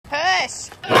Push!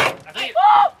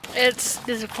 It's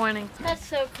disappointing. That's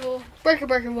so cool. Breaker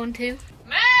 1-2.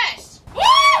 Mash!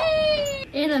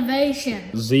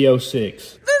 Innovation. Z06. This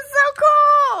is so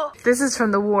cool! This is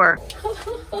from the war.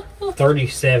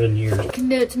 37 years. Can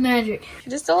do its magic.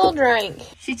 Just a little drink.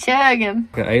 She chugging.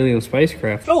 An alien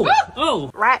spacecraft. Oh!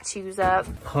 Rat shoes up.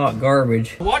 Hot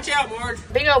garbage. Watch out, Marge.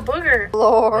 Big old booger.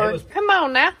 Lord. Come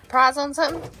on now. Prize on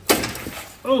something?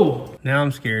 Oh! Now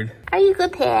I'm scared. Are you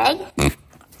good pig?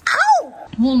 Ow!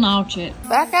 We'll notch it.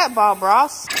 Back up, Bob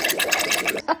Ross.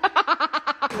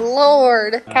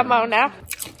 Lord. Come on now.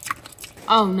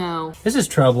 Oh no. This is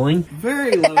troubling.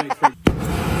 Very low.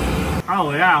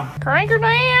 Oh, yeah. Crank her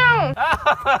down.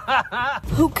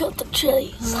 Who cut the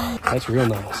cheese? That's real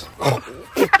nice.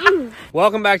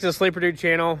 Welcome back to the Sleeper Dude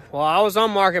channel. Well, I was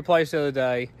on Marketplace the other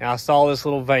day and I saw this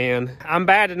little van. I'm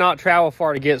bad to not travel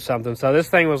far to get something, so this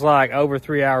thing was like over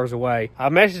 3 hours away. I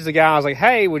messaged the guy. I was like,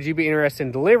 hey, would you be interested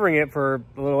in delivering it for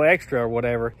a little extra or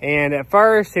whatever? And at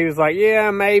first he was like,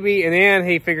 yeah, maybe. And then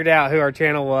he figured out who our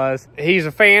channel was. He's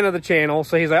a fan of the channel,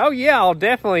 so he's like, oh yeah, I'll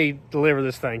definitely deliver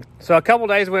this thing. So a couple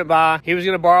days went by. He was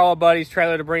gonna borrow a buddy's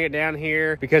trailer to bring it down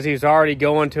here because he was already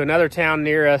going to another town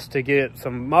near us to get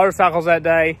some motorcycles that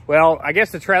day. Well, I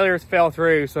guess the trailers fell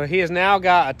through, so he has now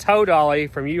got a tow dolly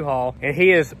from U-Haul, and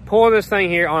he is pulling this thing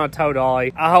here on a tow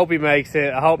dolly. I hope he makes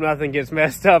it. I hope nothing gets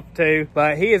messed up too,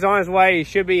 but he is on his way. He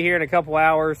should be here in a couple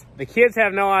hours. The kids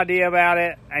have no idea about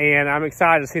it, and I'm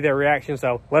excited to see their reaction,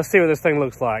 so let's see what this thing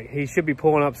looks like. He should be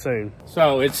pulling up soon.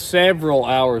 So it's several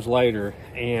hours later,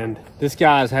 and this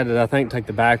guy's had to, I think, take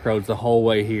the back roads the whole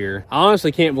way here. I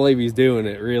honestly can't believe he's doing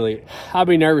it, really. I'd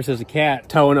be nervous as a cat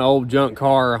towing an old junk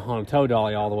car on a tow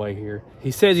dolly all the way here.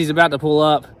 He says he's about to pull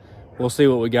up. We'll see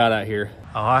what we got out here.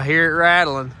 Oh, I hear it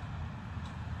rattling.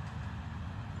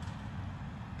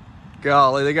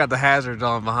 Golly, they got the hazards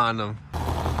on behind them.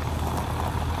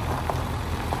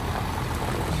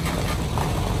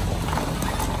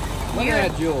 Look at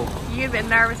that, Jewel. You've been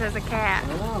nervous as a cat. I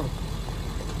know.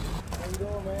 How you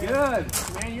doing, man? Good.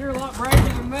 Man, you're a lot braver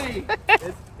than me.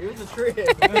 It was a trip.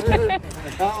 I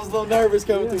was a little nervous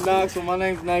coming through Knoxville. My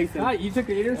name's Nathan. You took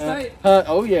the interstate?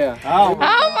 Oh, yeah. Oh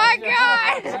my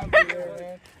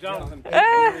God! Jonathan.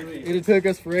 It took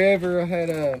us forever. I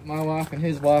had my wife and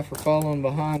his wife were following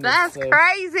behind us. That's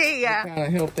crazy. Kind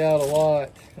of helped out a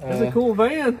lot. That's a cool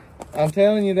van. I'm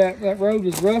telling you, that road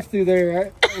was rough through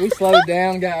there. We slowed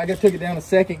down. I took it down to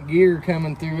second gear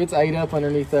coming through. It's ate up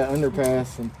underneath that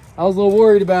underpass. And I was a little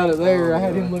worried about it there. I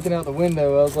had him looking out the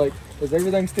window. I was like, is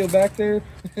everything still back there?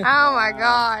 Oh my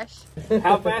gosh.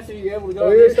 How fast are you able to go?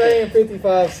 We were staying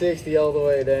 55, 60 all the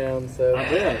way down. So I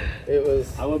bet. It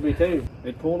was. I would be too.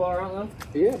 It pulled all right though?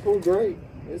 Yeah, it pulled great.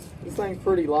 This thing's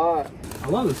pretty light. I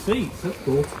love the seats. That's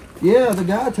cool. Yeah, the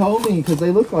guy told me, because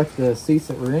they look like the seats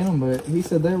that were in them, but he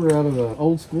said they were out of an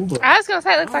old school bus. I was gonna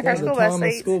say it looks like our school bus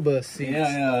Thomas seats. school bus seats.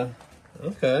 Yeah.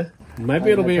 Okay.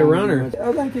 Maybe it'll be a runner.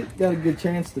 I think it got a good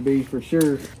chance to be, for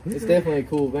sure. It's definitely a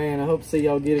cool van. I hope to see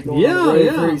y'all get it going on the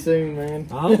road pretty soon, man.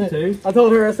 I hope to. I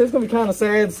told her, I said, it's going to be kind of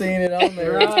sad seeing it on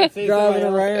there, driving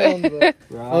around. But,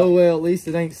 oh, well, at least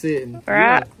it ain't sitting.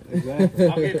 Right. Yeah, exactly.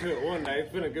 I'll get to it one day.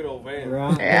 It's been a good old van.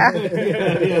 Right. Yeah.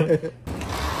 Yeah.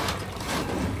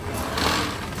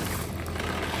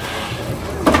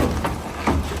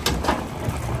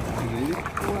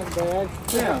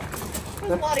 Yeah. It's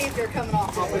a lot easier coming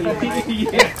off.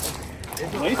 Yeah.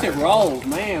 At least it rolls,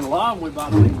 man. A lot of them we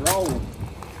bought things roll.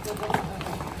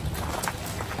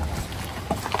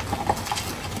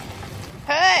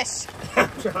 Push.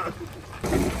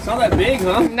 It's not that big,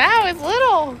 huh? No, it's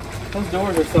little. Those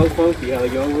doors are so funky how they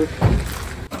go over.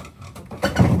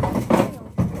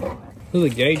 Look at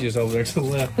the gauges over there to the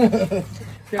left. I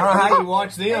don't know how you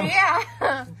watch them.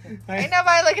 Yeah. Ain't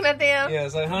nobody looking at them. Yeah,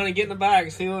 it's like, honey, get in the back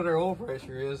and see what their oil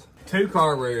pressure is. 2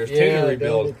 carburetors, 2 Yeah, to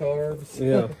rebuild. double carbs.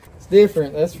 Yeah. It's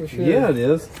different, that's for sure. Yeah, it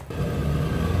is.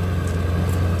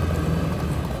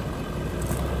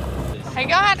 You're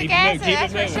gonna have to gas it,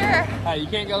 that's for sure. Hey, you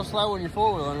can't go slow when you're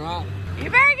four-wheeling, right? You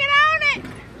better get on it.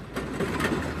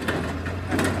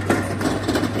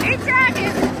 Keep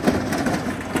trucking.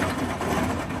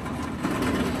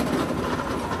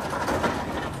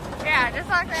 Yeah, just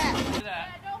like that. Yeah,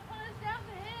 don't put us down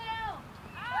the hill.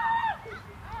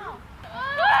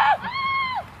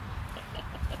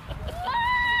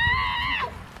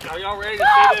 Are y'all ready to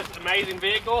see this amazing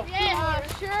vehicle? Yeah,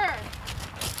 sure.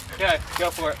 Okay, go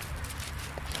for it.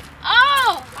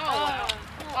 Oh!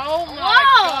 Oh my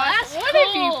Whoa, gosh. that's What cool.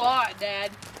 have you bought,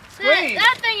 Dad?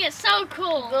 That thing is so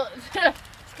cool.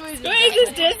 Squeeze is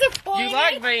disappointed. You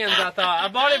like vans, I thought. I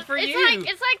bought it for you.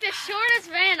 It's like the shortest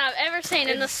van I've ever seen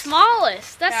and the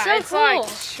smallest. That's so it's cool. like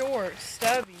short,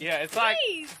 stubby. Yeah, it's like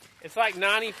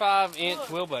 95-inch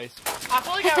wheelbase. I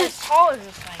feel like I was as tall as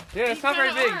this thing. Yeah, it's not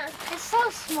very big. It's so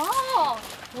small.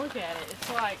 Look at it. It's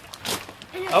like.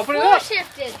 And it's Open it floor up.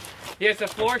 shifted. Yeah, it's a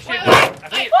floor shift. Wait. I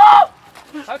think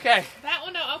okay. That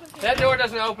window opens. That door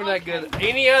doesn't open that good.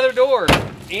 Any other door?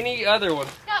 Any other one?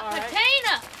 It's got All right.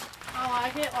 patina. I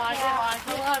like it. Like it. Like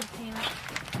it. I love patina.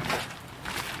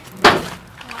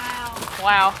 Wow.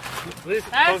 Wow. This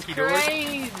That's funky doors.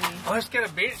 crazy. Oh, it's got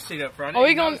a bench seat up front. Are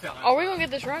we gonna get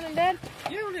this running, Dad?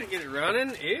 Yeah, we're gonna get it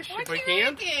running-ish if we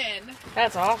can.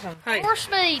 That's awesome. Hey,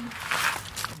 4-speed.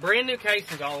 brand new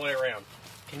casings all the way around.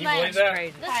 Can you Man, believe that?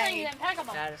 crazy. This thing's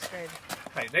impeccable. That is crazy.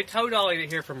 Hey, they tow dollied it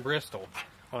here from Bristol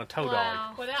on a tow dolly.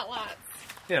 Wow. Without lights.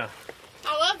 Yeah.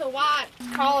 I love the white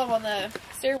column on the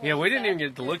steering wheel. Yeah, we didn't even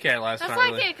get to look at it last That's night.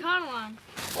 like Really. the Econoline.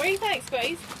 What do you think,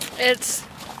 Space? It's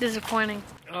disappointing.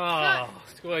 Oh,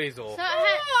 squeezle. So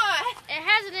it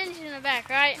has an engine in the back,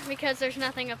 right? Because there's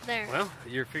nothing up there. Well,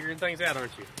 you're figuring things out,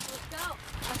 aren't you? Let's go.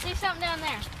 I see something down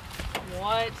there.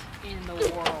 What in the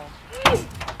world?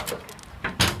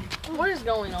 What is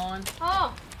going on?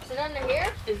 Oh, is it under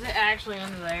here? Is it actually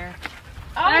under there?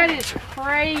 Oh, That is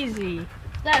crazy.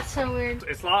 that's so weird.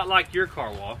 It's a lot like your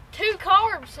car wall, 2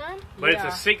 carbs, son. but Yeah.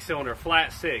 it's a 6-cylinder,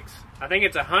 flat 6. I think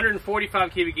it's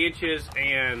 145 cubic inches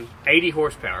and 80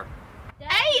 horsepower.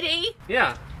 80?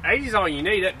 Yeah, 80 is all you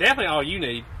need. That's definitely all you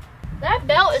need. That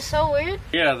belt is so weird.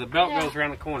 Yeah, the belt Yeah. goes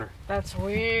around the corner. That's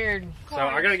weird. So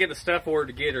I gotta get the stuff ordered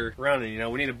to get her running. You know,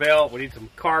 we need a belt, we need some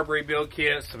carb rebuild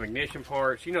kits, some ignition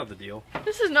parts. You know the deal.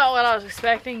 This is not what I was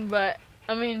expecting, but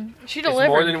I mean, she It's delivered.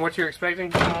 more than what you're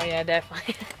expecting. Oh yeah,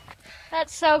 definitely.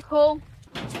 That's so cool.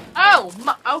 Oh,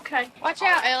 okay. Watch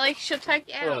out, Ellie. She'll take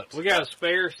you out. Look, we got a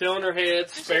spare cylinder head,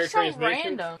 spare is so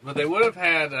transmission. random. But they would have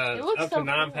had looks up so to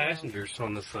 9 cool. passengers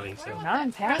on this thing. So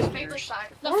 9 passengers.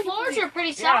 The floors are pretty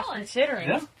Yeah, solid. considering.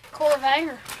 Yeah.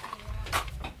 Corvair.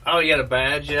 Oh, you got a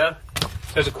badge, yeah.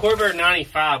 There's a Corvair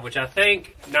 95, which I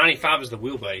think 95 is the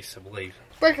wheelbase, I believe.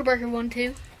 Breaker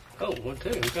 1-2. Oh, 1, 2,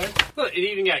 okay. Look, it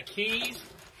even got keys.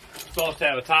 It's supposed to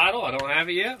have a title. I don't have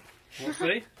it yet. We'll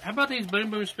see. How about these boom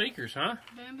boom speakers, huh?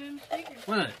 Boom boom speakers.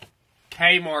 Look.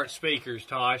 Kmart speakers,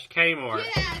 Tosh. Kmart.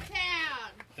 Get out of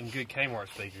town. And good Kmart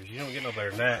speakers. You don't get no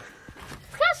better than that.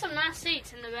 It's got some nice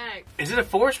seats in the back. Is it a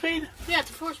 4-speed? Yeah,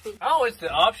 it's a 4-speed. Oh, it's the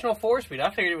optional 4-speed. I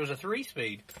figured it was a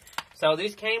 3-speed. So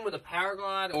these came with a Power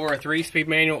Glide or a 3-speed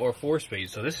manual or 4-speed.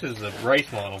 So this is a race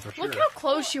model for sure. Look how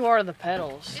close you are to the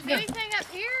pedals. Is anything up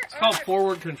here? It's called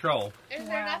forward control. Is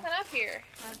there nothing up here?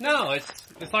 No,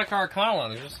 it's like our Econoline.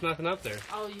 There's just nothing up there.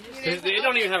 Oh, you just. It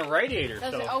don't even have a radiator.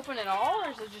 Does it So open at all,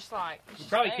 or is it just like? you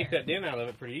probably keep that dent out of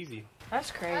it pretty easy. That's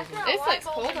crazy. This looks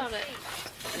cool, don't it?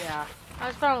 Yeah. I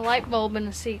just found a light bulb in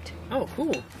the seat. Oh,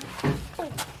 cool.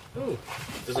 Ooh.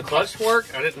 Does the clutch work?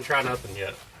 I didn't try nothing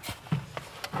yet.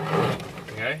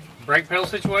 Okay. Brake pedal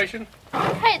situation?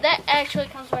 Hey, that actually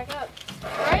comes back up,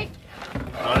 right?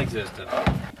 Non-existent.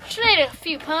 Should need a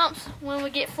few pumps when we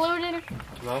get fluid in her.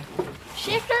 No.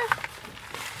 Shifter,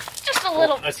 just a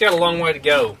little. It's got a long way to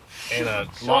go and a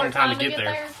long short time to get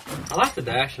there. I like the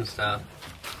dash and stuff.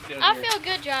 I feel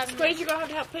good driving. Squeeze, you're gonna have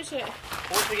to help push it.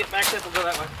 Once we get back up, we'll go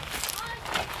that way.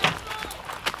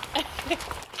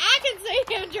 I can see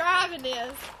him driving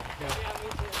this.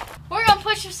 We're gonna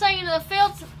push this thing into the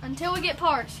fields until we get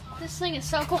parts. This thing is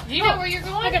so cool. Do you know where you're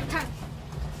going? I got time.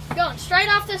 Going straight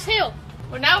off this hill.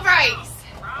 With no brakes.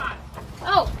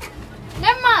 Oh,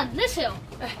 never mind. This hill.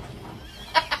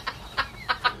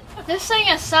 This thing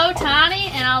is so tiny,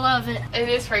 and I love it. It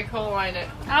is pretty cool, ain't it?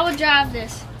 I would drive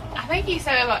this. I think you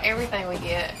said about everything we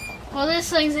get. Well, this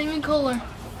thing's even cooler.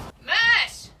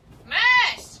 Mush!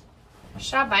 Mush!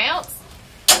 Should I bounce?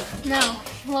 No,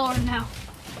 Lord, no.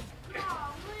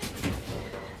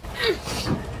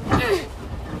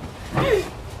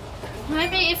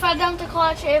 Maybe if I dump the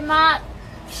clutch, it might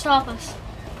stop us.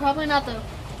 Probably not, though.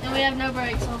 And we have no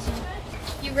brakes, also.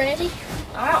 You ready?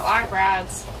 I don't like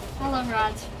rides. I love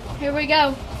rides. Here we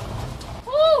go.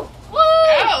 Woo! Woo!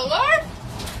 Oh, Lord!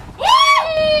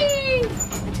 Whee!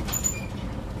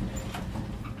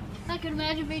 I could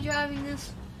imagine me driving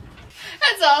this.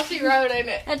 That's all she wrote, ain't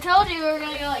it? I told you we were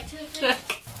going to go like 2 feet.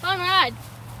 Fun ride.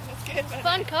 That's good.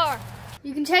 Fun car.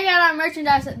 You can check out our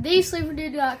merchandise at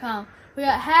thesleeperdude.com. We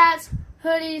got hats,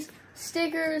 hoodies,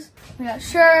 stickers, we got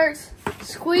shirts,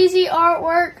 squeezy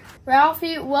artwork,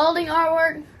 Ralphie welding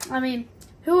artwork. I mean,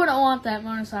 who wouldn't want that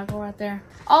motorcycle right there?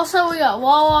 Also, we got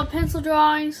wall pencil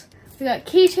drawings, we got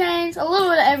keychains, a little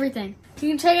bit of everything. You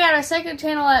can check out our second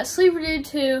channel at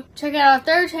SleeperDude2, check out our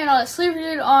third channel at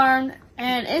SleeperDudeArmed,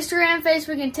 and Instagram,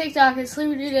 Facebook, and TikTok at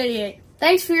SleeperDude88.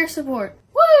 Thanks for your support.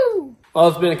 Woo! Well,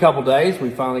 it's been a couple days. We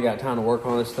finally got time to work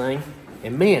on this thing.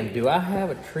 And man, do I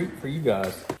have a treat for you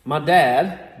guys. My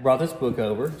dad brought this book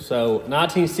over. So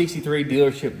 1963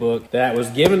 dealership book that was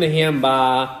given to him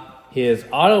by his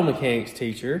auto mechanics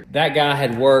teacher. That guy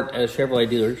had worked at a Chevrolet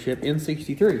dealership in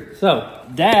 63. So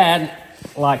Dad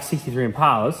likes 63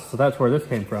 Impalas, so that's where this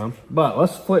came from. But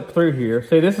let's flip through here.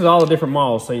 See, this is all the different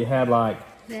models. So you had like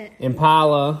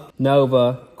Impala,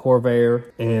 Nova,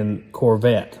 Corvair, and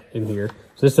Corvette in here.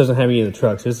 So this doesn't have any of the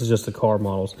trucks. This is just the car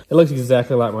models. It looks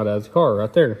exactly like my dad's car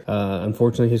right there.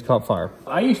 Unfortunately, he's caught fire.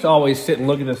 I used to always sit and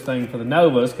look at this thing for the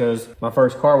Novas because my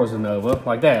first car was a Nova,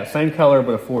 like that. Same color,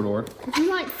 but a 4-door. Did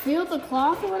you like feel the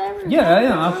cloth or whatever?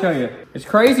 Yeah, I'll show you. It's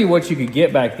crazy what you could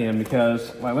get back then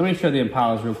because, like, let me show the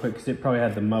Impalas real quick because it probably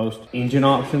had the most engine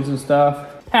options and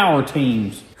stuff. Power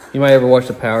teams. You might ever watch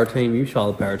the Power Team? You saw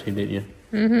the Power Team, didn't you?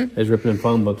 Mm-hmm. They was ripping in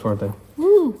phone books, weren't they?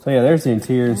 Woo. So yeah, there's the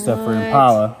interior and stuff for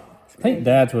Impala. I think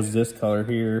Dad's was this color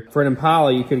here. For an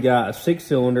Impala, you could have got a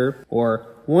 6-cylinder or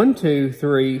 1, 2,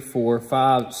 3, 4,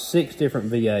 5, 6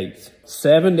 different V8s.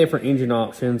 7 different engine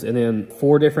options and then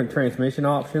 4 different transmission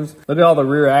options. Look at all the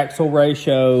rear axle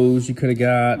ratios you could have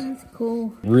got. That's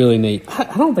cool. Really neat.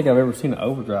 I don't think I've ever seen an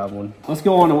overdrive one. Let's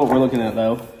go on to what we're looking at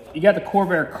though. You got the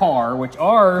Corvair car, which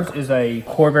ours is a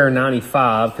Corvair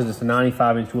 95 because it's a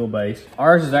 95-inch wheelbase.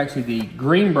 Ours is actually the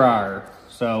Greenbrier.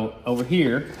 So over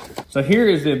here, so here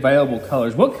is the available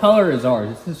colors. What color is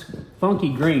ours? It's this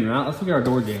funky green, right? Let's look at our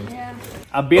door jam. Yeah.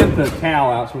 I bent the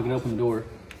cowl out so we can open the door.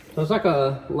 So it's like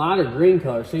a lighter green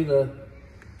color. See the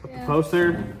post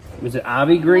there? Is it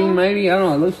ivy green maybe? I don't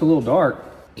know, it looks a little dark.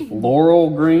 Laurel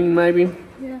green maybe?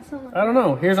 Yeah, something like I don't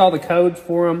know. Here's all the codes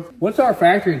for them. What's our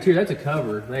factory interior? That's a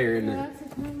cover there, isn't it? that's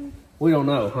a cover. We don't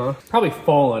know, huh? Probably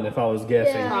fallen if I was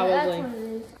guessing. Yeah, Probably. that's what it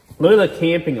is. Look at the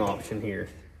camping option here.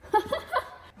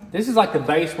 This is like the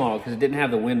base model because it didn't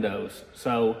have the windows.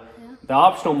 So the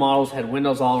optional models had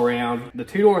windows all around. The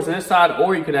 2 doors on this side,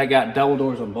 or you could have got double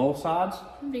doors on both sides.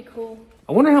 That'd be cool.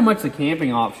 I wonder how much the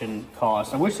camping option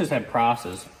costs. I wish this had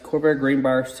prices. Corvair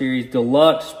Greenbrier Series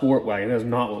Deluxe Sport Wagon. That's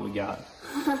not what we got.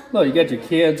 Look, you got your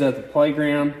kids at the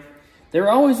playground. They were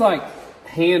always like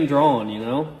hand drawn, you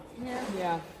know?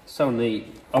 Yeah. So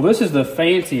neat. Oh, this is the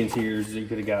fancy interiors you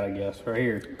could have got, I guess, right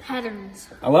here. Patterns.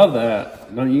 I love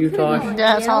that. Don't you, Tosh?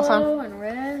 Yeah, it's awesome. Yellow and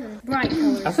red and bright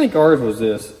colors. I think ours was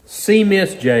this. Sea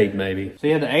Mist Jade, maybe. So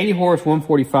you had the 80 horse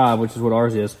 145, which is what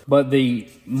ours is. But the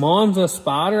Monza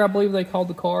Spider, I believe they called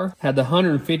the car, had the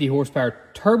 150 horsepower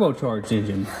turbocharged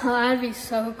engine. Oh, that'd be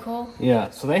so cool. Yeah,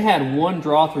 so they had 1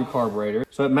 draw-through carburetor.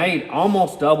 So it made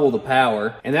almost double the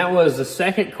power. And that was the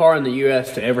second car in the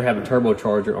U.S. to ever have a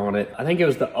turbocharger on it. I think it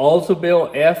was the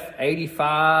Oldsmobile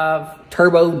F85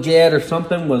 Turbojet or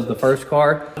something was the first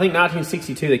car. I think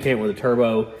 1962 they came with a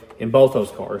turbo in both those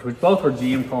cars, which both were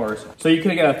GM cars. So you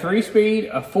could have got a 3-speed,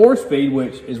 a 4-speed,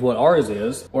 which is what ours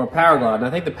is, or a Power Glide. And I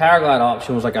think the Power Glide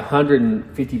option was like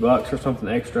 $150 or something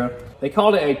extra. They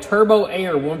called it a Turbo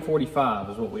Air 145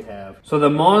 is what we have. So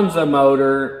the Monza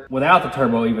motor, without the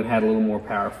turbo, even had a little more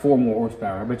power, 4 more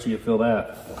horsepower. I bet you feel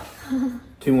that.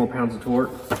 2 more pounds of torque.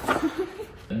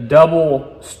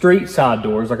 Double street side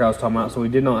doors like I was talking about, so we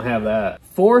did not have that.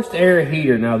 Forced air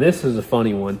heater. Now this is a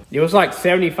funny one. It was like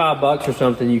 $75 or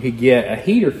something. You could get a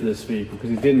heater for this vehicle because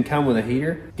it didn't come with a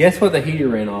heater. Guess what the heater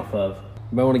ran off of?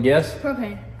 Anybody want to guess?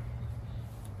 Propane.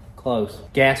 Close.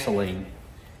 Gasoline.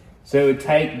 So it would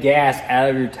take gas out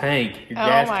of your tank, your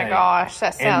gas tank. Oh my gosh,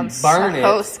 that sounds and burn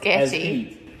so it sketchy. as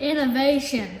heat.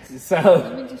 Innovations. So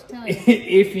Let me just tell you.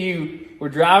 if you were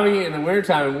driving it in the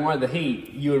wintertime and wanted the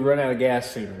heat, you would run out of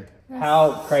gas sooner.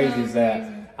 How crazy so is that?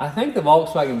 crazy. I think the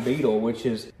Volkswagen Beetle, which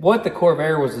is what the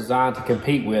Corvair was designed to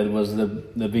compete with, was the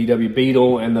VW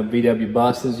Beetle and the VW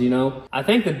buses, you know? I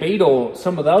think the Beetle,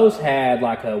 some of those had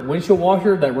like a windshield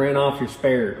washer that ran off your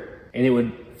spare, and it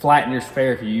would flatten your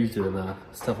spare if you used it enough,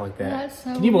 stuff like that. That's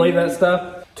so Can you believe that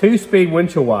stuff? 2-speed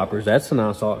windshield wipers, that's a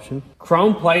nice option.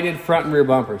 Chrome plated front and rear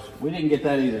bumpers. We didn't get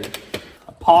that either.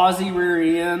 A posi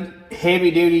rear end,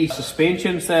 heavy duty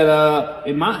suspension setup.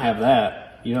 It might have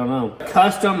that. You don't know.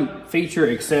 Custom feature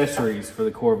accessories for the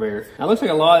Corvair. Now it looks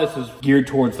like a lot of this is geared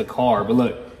towards the car, but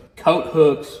look, coat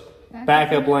hooks,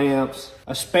 backup lamps,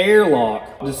 a spare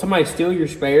lock. Does somebody steal your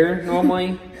spare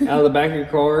normally out of the back of your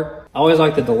car? I always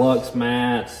like the deluxe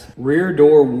mats, rear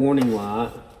door warning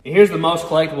light. And here's the most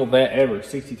collectible vet ever,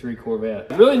 63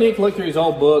 Corvette. Really neat to look through these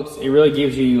old books. It really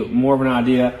gives you more of an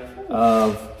idea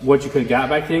of what you could have got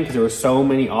back then because there were so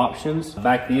many options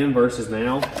back then versus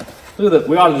now. Look at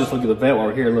we ought to just look at the vet while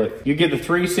we're here. Look, you get the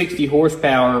 360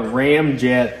 horsepower Ram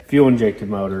Jet fuel injected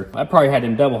motor. That probably had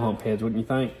them double hump heads, wouldn't you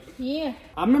think? Yeah.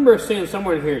 I remember seeing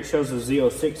somewhere in here it shows the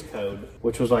Z06 code,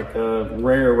 which was like a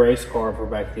rare race car for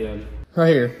back then.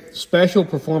 Right here, special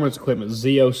performance equipment,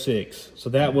 Z06. So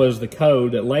that was the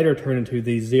code that later turned into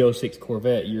the Z06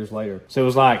 Corvette years later. So it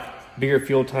was like bigger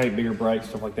fuel tank, bigger brakes,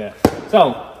 stuff like that.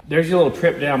 So there's your little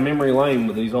trip down memory lane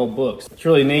with these old books. It's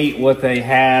really neat what they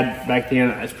had back then.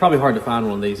 It's probably hard to find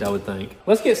one of these, I would think.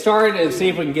 Let's get started and see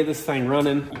if we can get this thing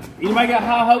running. Anybody got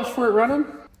high hopes for it running?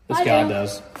 This guy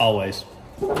does, always.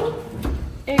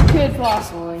 It could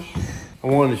possibly. I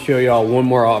wanted to show y'all one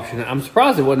more option. I'm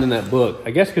surprised it wasn't in that book.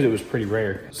 I guess because it was pretty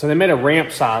rare. So they made a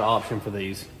ramp side option for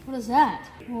these. What is that?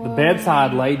 The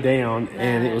bedside laid down,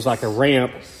 and it was like a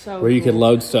ramp where you could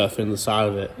load stuff in the side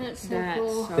of it. That's so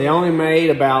cool. They only made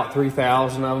about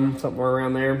 3,000 of them, somewhere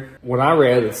around there. What I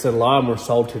read, it said a lot of them were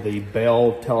sold to the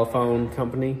Bell Telephone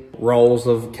Company. Rolls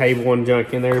of cable and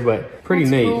junk in there, but pretty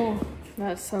neat. Cool.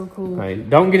 That's so cool. Okay,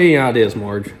 don't get any ideas,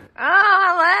 Marge. Oh,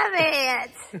 I love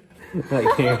it.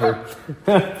 That camper.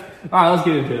 All right, let's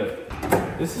get into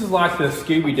it. This is like the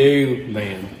Scooby-Doo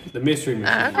van, the Mystery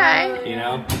Machine. Okay. You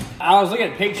know, I was looking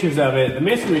at pictures of it. The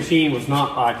Mystery Machine was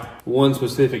not like one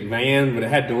specific van, but it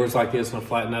had doors like this and a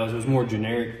flat nose. It was more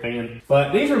generic van.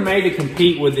 But these are made to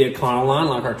compete with the Econoline,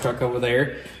 like our truck over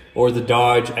there, or the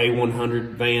Dodge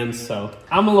A100 vans. So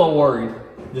I'm a little worried,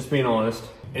 just being honest.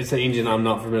 It's an engine I'm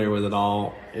not familiar with at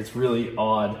all. It's really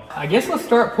odd. I guess let's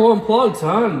start pulling plugs,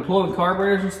 huh? And pulling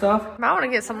carburetors and stuff. I want to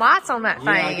get some lights on that thing.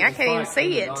 I can't even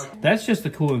see it. That's just the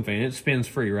cooling fan. It spins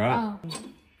free, right? Oh.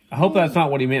 I hope that's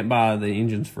not what he meant by the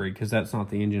engine's free, because that's not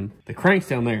the engine. The crank's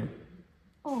down there.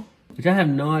 Oh. Which I have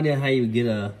no idea how you would get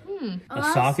a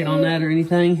socket on that or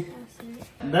anything.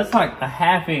 That's like a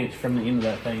 ½ inch from the end of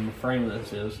that thing, the frame of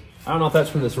this is. I don't know if that's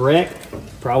from this wreck.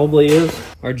 Probably is.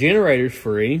 Our generator's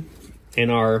free. And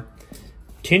our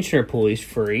tensioner pulley's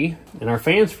free, and our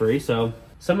fan's free, so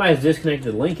somebody's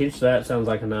disconnected the linkage, so that sounds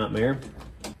like a nightmare.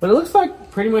 But it looks like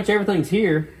pretty much everything's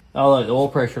here. Oh, look, the oil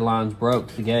pressure line's broke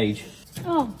to the gauge.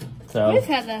 Oh, so we've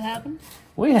had that happen.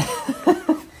 We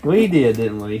did,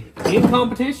 didn't we? In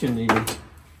competition, even.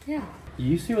 Yeah.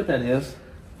 You see what that is?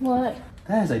 What?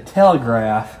 That is a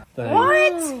telegraph thing.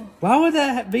 What? Why would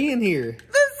that be in here?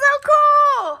 This is so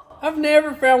cool. I've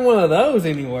never found one of those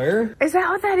anywhere. Is that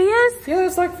what that is? Yeah,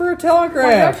 it's like for a Like,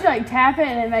 telegraph. don't you like tap it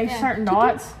and it makes certain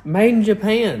dots? Made in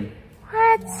Japan.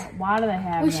 What? Why do they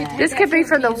have that? This could be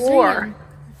from the war.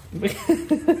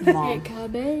 It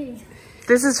could be.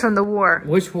 This is from the war.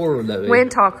 Which war would that be? Wind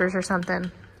talkers or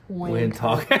something. Wind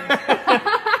talk.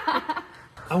 I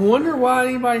wonder why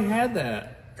anybody had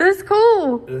that. This is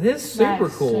cool. This is super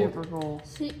That's cool. Super cool.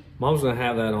 See, Mom's gonna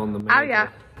have that on the Oh, yeah.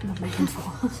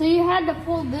 so you had to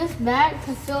pull this back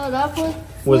to fill it up with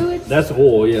fluid? That's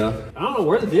oil, yeah. I don't know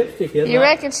where the dipstick is. You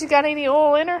reckon she got any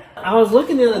oil in her? I was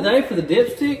looking the other day for the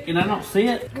dipstick and I don't see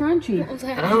it. Crunchy.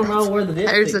 I don't know where the dipstick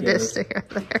There's a is.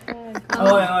 dipstick right there.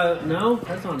 Oh, no,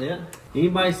 that's not it.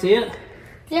 Anybody see it?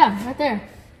 Yeah, right there.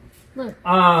 Look.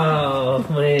 Oh,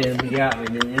 man, you got me,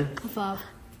 didn't you? Five.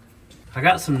 I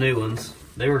got some new ones.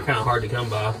 They were kind of hard to come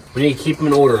by. We need to keep them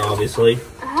in order, obviously.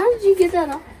 How did you get that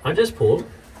off? I just pulled.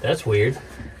 That's weird.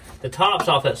 The top's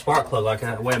off that spark plug like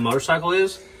the way a motorcycle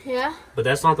is, Yeah. but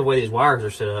that's not the way these wires are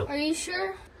set up. Are you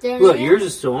sure? There Look, it is? yours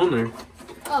is still on there.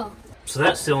 Oh. So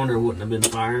that cylinder wouldn't have been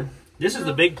firing. This is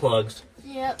the big plugs.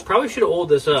 Yep. Probably should have oiled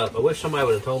this up. I wish somebody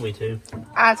would have told me to.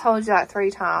 I told you that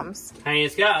 3 times. Hey,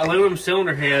 it's got aluminum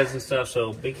cylinder heads and stuff,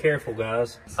 so be careful,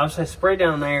 guys. I would say spray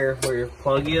down there where your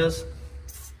plug is.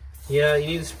 Yeah, you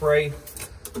need to spray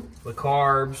the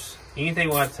carbs. Anything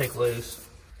we'll have to take loose.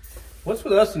 What's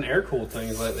with us and air-cooled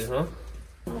things lately, huh?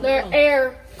 They're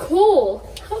air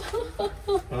cool. Oh,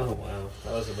 wow.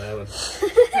 That was a bad one.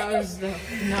 That was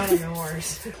not even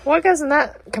worse. What goes in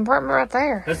that compartment right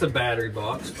there? That's the battery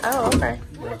box. Oh, okay.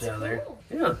 Right down there.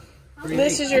 Yeah.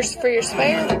 This is your for your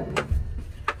spare?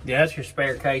 Yeah, that's your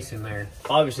spare case in there.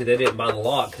 Obviously, they didn't buy the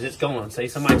lock because it's gone. See,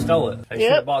 somebody stole it. They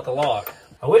should have bought the lock.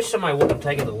 I wish somebody wouldn't have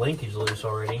taken the linkage loose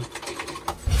already.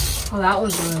 Oh, that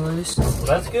was really loose. Well,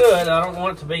 that's good. I don't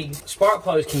want it to be. Spark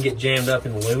plugs can get jammed up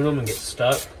in aluminum and get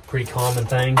stuck. Pretty common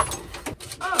thing.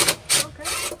 Oh,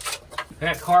 okay.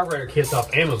 That carburetor kit's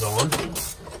off Amazon,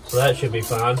 so that should be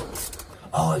fine.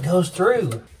 Oh, it goes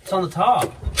through. It's on the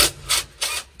top.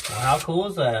 Well, how cool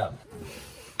is that?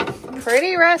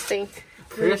 Pretty rusty.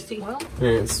 Christy? Well,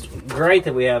 it's great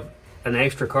that we have an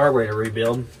extra carburetor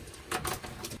rebuild.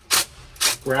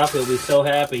 Ralphie will be so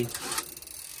happy.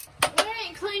 We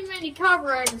ain't cleaned many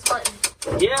carburetors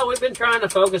lately. Yeah, we've been trying to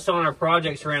focus on our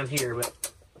projects around here,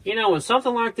 but you know, when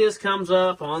something like this comes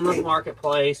up on the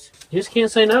marketplace, you just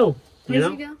can't say no, you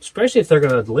know? Especially if they're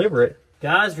going to deliver it.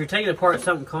 Guys, if you're taking apart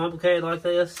something complicated like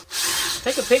this,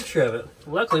 take a picture of it.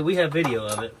 Luckily, we have video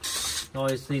of it. You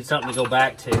always need something to go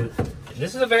back to.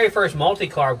 This is the very first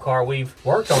multi-carb car we've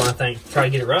worked on, I think, to try to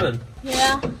get it running.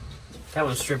 Yeah. That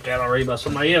one's stripped out already by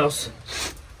somebody else.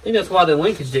 I think that's why the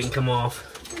linkage didn't come off.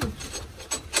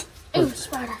 Ooh,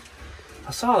 spider.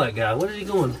 I saw that guy. Where is he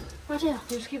going? Right here.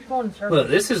 He just keeps going in circles. Look,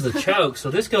 this is the choke. So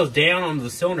this goes down onto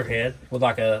the cylinder head with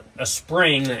like a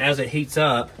spring that as it heats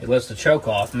up, it lets the choke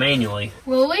off manually.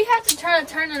 Well, we have to try to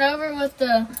turn it over with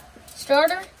the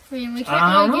starter. I mean, we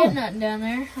can't really get nothing down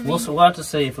there. I mean, We'll have to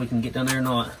see if we can get down there or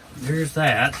not. There's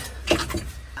that.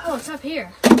 oh, it's up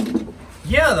here.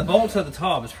 Yeah, the bolt's at the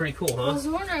top. It's pretty cool, I huh? was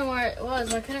wondering where it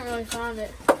was. I couldn't really find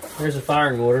it. There's a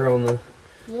firing order on the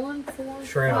 1, 4,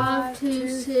 shroud. 5, 2,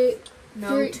 6,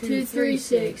 no, 2, 3,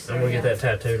 6. I'm gonna get that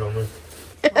tattooed on me.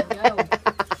 Go.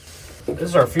 This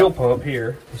is our fuel pump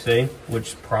here, you see,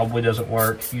 which probably doesn't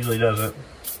work. Usually doesn't.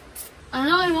 I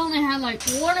know I've only had like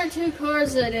 1 or 2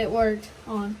 cars that it worked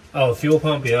on. Oh, fuel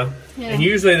pump, yeah. Yeah. And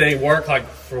usually they work like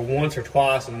for once or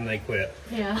twice and then they quit.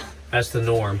 Yeah. That's the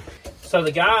norm. So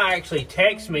the guy actually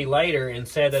texted me later and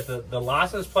said that the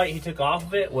license plate he took off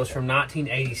of it was from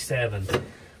 1987.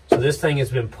 So this thing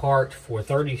has been parked for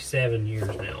 37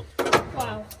 years now.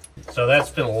 Wow. So that's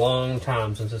been a long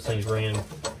time since this thing's ran.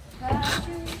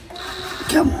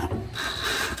 Come on.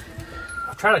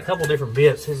 I've tried a couple different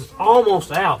bits. It's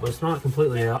almost out, but it's not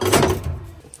completely out.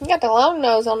 You got the long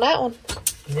nose on that one.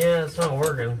 Yeah, it's not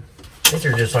working. These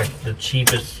are just like the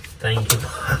cheapest thing you can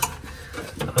buy.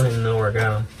 I don't even know where I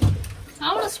got them.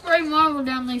 I want to spray marble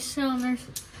down these cylinders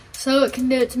so it can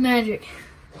do its magic.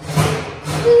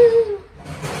 You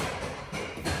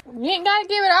ain't got to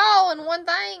give it all in one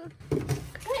thing. I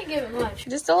didn't give it much.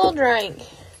 Just a little drink.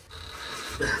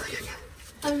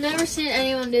 I've never seen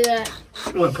anyone do that.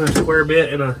 What, put a square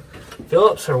bit in a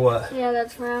Phillips or what? Yeah,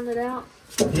 that's rounded out.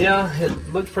 Yeah, it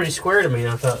looked pretty square to me.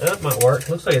 I thought that might work.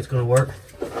 Looks like it's going to work.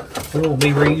 We won't be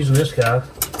reusing this guy.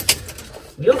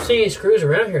 You don't see any screws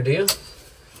around here, do you?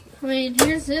 I mean,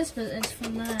 here's this, but it's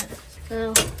from that.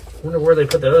 So, I wonder where they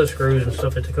put the other screws and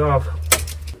stuff they took off.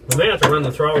 We may have to run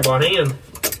the throttle by hand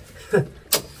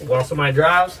while somebody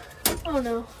drives. oh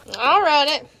no. I'll run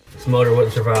it. This motor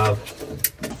wouldn't survive.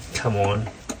 Come on.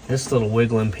 This little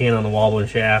wiggling pin on the wobbling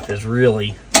shaft is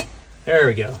really... There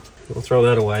we go. We'll throw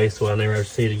that away so I never have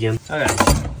to see it again. Okay,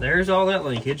 there's all that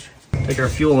linkage. Take our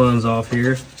fuel lines off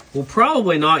here. We'll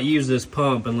probably not use this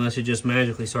pump unless it just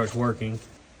magically starts working.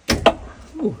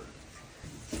 Ooh.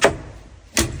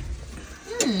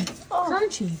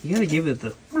 Crunchy. You gotta give it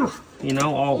the, you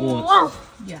know, all at once.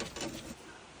 Yeah.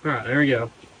 All right, there we go.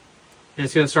 And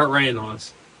it's gonna start raining on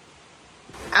us.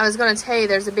 I was going to tell you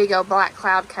there's a big old black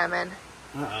cloud coming.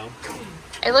 Uh-oh.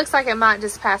 It looks like it might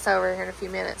just pass over here in a few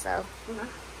minutes, though.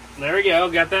 There we go.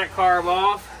 Got that carb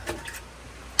off.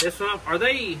 This one, are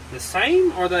they the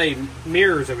same or are they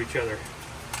mirrors of each other?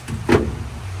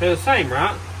 They're the same,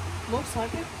 right? Looks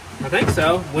like it. I think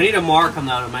so. We need to mark them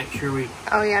though to make sure we...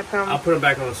 Oh, yeah, put them. I'll put them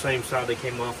back on the same side they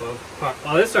came off of.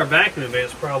 Oh, this is our vacuum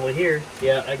vents probably here.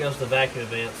 Yeah, that goes to the vacuum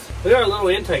vents. We got our little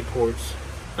intake ports.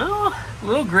 Oh, a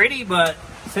little gritty, but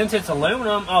since it's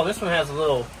aluminum... Oh, this one has a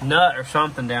little nut or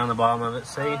something down the bottom of it.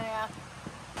 See? Oh, yeah.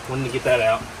 Wanted to get that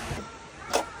out.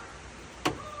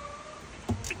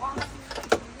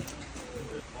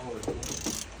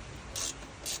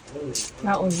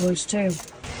 That one's loose too.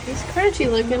 It's crunchy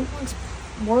looking.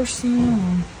 Worse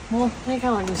than well, they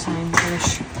kind of like the same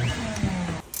fish.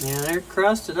 Yeah, they're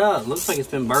crusted up. Looks like it's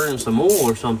been burning some oil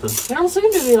or something. They don't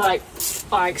seem to be like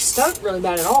stuck really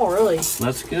bad at all, really.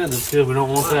 That's good. That's good. We don't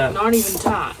want that. Not even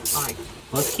tight. Like,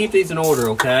 Let's keep these in order,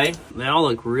 okay? They all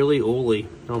look really oily,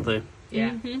 don't they?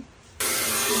 yeah.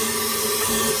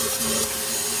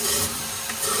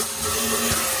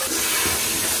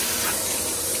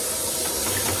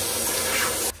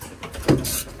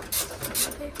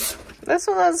 This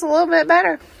one looks a little bit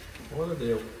better. What a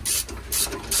deal.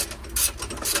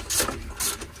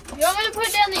 You want me to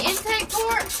put down the intake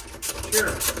port?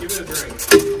 Sure. Give it a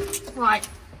drink. Like,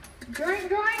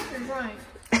 drink or drink?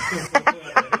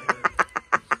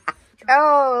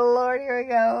 Oh, Lord, here we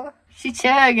go. She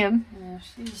chugging. Yeah,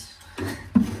 she's...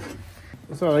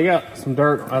 So they got some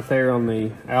dirt out there on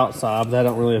the outside, but that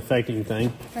don't really affect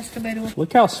anything. That's debatable.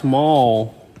 Look how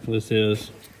small this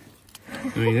is. I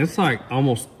mean, that's like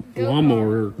almost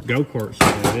lawnmower or go-kart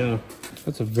style, yeah.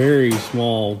 That's a very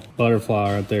small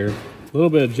butterfly right there. A little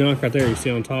bit of junk right there you see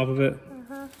on top of it.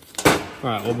 All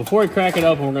right, well, before we crack it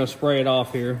open, we're gonna spray it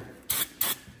off here.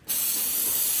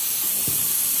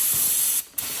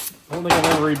 I don't think I've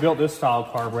ever rebuilt this style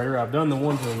carburetor. I've done the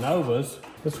ones in the Novas.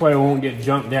 This way we won't get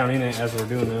junk down in it as we're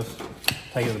doing this,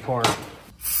 taking it apart.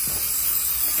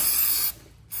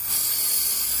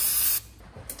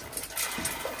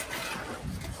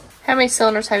 How many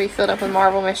cylinders have you filled up with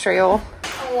Marvel Mystery Oil?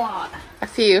 A lot. A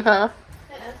few, huh?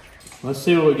 Yeah. Let's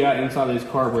see what we got inside these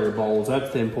carburetor bowls.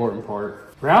 That's the important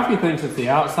part. Ralphie thinks it's the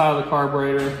outside of the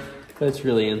carburetor, but it's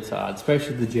really inside,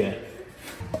 especially the jet.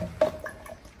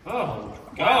 Oh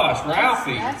gosh,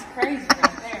 Ralphie. That's crazy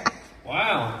right there.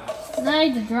 Wow. Now I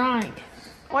need to drink.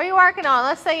 What are you working on?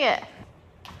 Let's see it.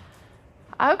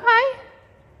 Okay.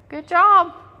 Good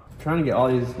job. I'm trying to get all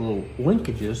these little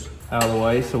linkages out of the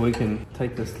way so we can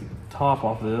take this top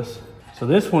off this. So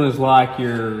this one is like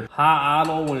your high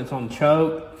idle when it's on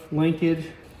choke linkage.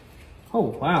 Oh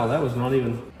wow, that was not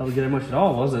even able to get much at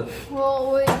all, was it?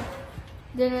 Well, we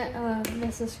didn't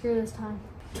miss a screw this time.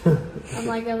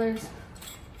 Unlike others.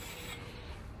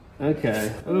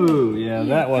 Okay. Ooh, yeah,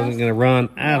 that wasn't gonna run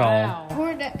at all.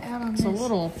 Pour that out on this. It's a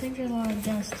little. I think there's a lot of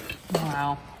dust.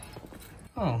 Wow.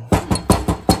 Oh,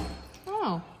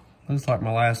 Oh. looks like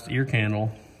my last ear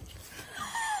candle.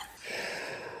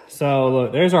 So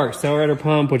look, there's our accelerator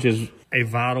pump, which is a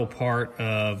vital part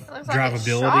of It looks like it's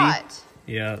drivability. shot.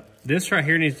 Yeah, this right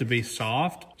here needs to be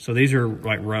soft. So these are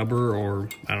like rubber or,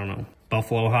 I don't know,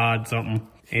 buffalo hide, something.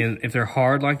 And if they're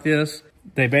hard like this,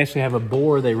 they basically have a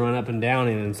bore they run up and down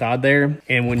in inside there.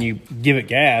 And when you give it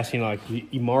gas, you know, like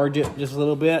you marge it just a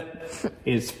little bit,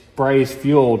 it sprays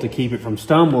fuel to keep it from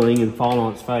stumbling and falling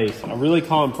on its face. A really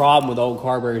common problem with old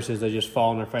carburetors is they just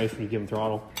fall on their face when you give them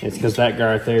throttle. It's because that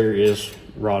guy right there is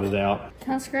rotted out.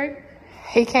 Can I scrape?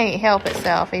 He can't help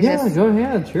itself. He Yeah, just go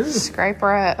ahead, sure. scrape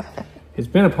her up. It's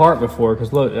been apart before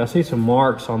because look, I see some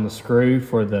marks on the screw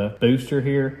for the booster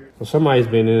here. Well, somebody's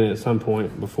been in it at some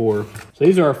point before. So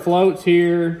these are our floats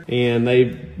here, and they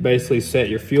basically set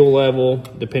your fuel level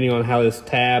depending on how this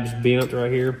tab's bent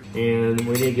right here. And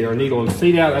we need to get our needle and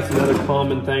seat out. That's another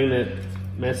common thing that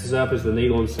messes up is the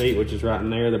needle and seat, which is right in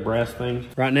there, the brass thing.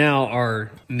 Right now, our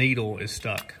needle is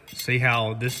stuck. See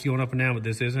how this is going up and down, but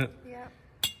this isn't? Yep.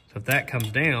 So if that comes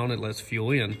down, it lets fuel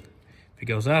in. If it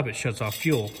goes up, it shuts off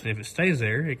fuel. And if it stays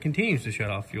there, it continues to shut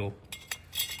off fuel.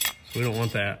 So we don't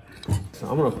want that. So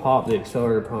I'm gonna pop the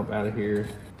accelerator pump out of here.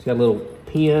 It's got a little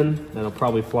pin that'll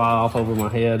probably fly off over my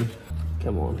head.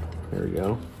 Come on, there we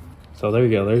go. So there you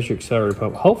go, there's your accelerator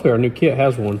pump. Hopefully our new kit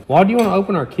has one. Why do you wanna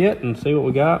open our kit and see what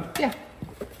we got? Yeah.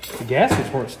 The gaskets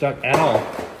weren't stuck at all.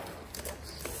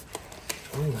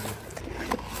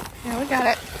 Yeah, we got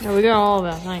it. Yeah, we got all of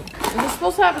it, I think. Is it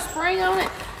supposed to have a spring on it?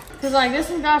 Because, like, this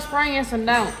one got a spring, this one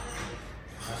don't.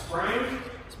 A spring?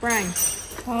 Spring.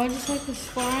 Oh, I just take the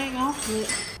spring off of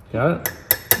it. Got it?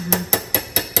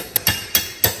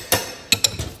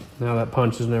 Now that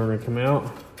punch is never gonna come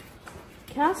out.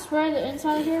 Can I spray the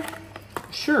inside of here?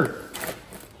 Sure.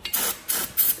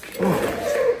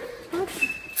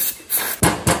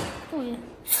 Oh, yeah.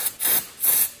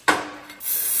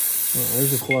 Oh,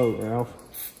 there's a float, Ralph.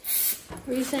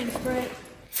 What are you saying, spray it?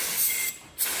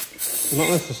 Not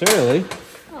necessarily.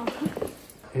 Oh.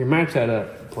 Here, match that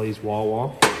up, please,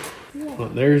 Wawa. Yeah.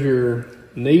 Look, there's your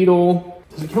needle.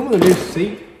 Does it come with a new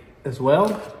seat as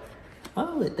well?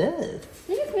 Oh, it does. I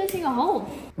think it's missing a hole.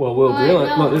 Well, we'll drill it.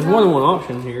 no, Look, there's more than one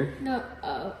option here. No,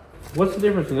 What's the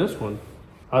difference in this one?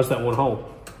 Oh, it's that one hole.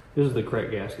 This is the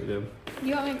correct gasket, dude.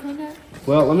 you want me to clean that?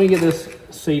 Well, let me get this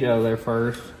seat out of there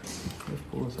first. Let's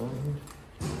pull this out of here.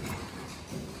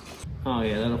 Oh,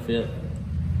 yeah, that'll fit.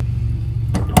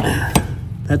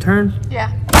 That turns?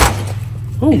 Yeah.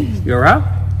 Oh, you all right?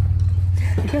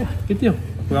 Okay, good deal.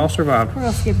 We all survived. We're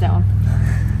going to skip that one.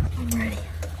 I'm ready.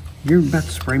 You're about to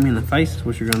spray me in the face is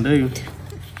what you're going to do.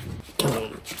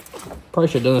 Probably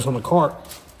should have done this on the cart.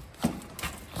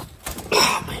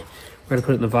 Oh, man. We're going to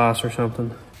put it in the vise or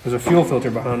something. There's a fuel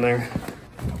filter behind there.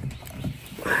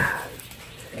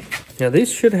 Yeah,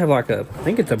 these should have like a, I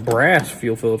think it's a brass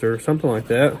fuel filter or something like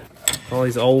that. All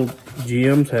these old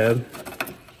GMs had.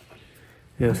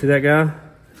 Yeah, see that guy?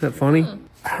 Isn't that funny?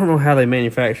 I don't know how they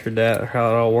manufactured that or how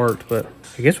it all worked, but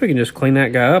I guess we can just clean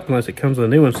that guy up unless it comes with a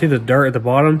new one. See the dirt at the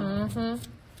bottom?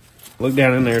 Mm-hmm. Look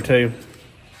down in there too.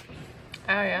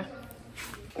 Oh, yeah.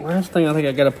 Last thing I think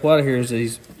I got to pull out of here is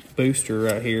these booster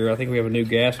right here. I think we have a new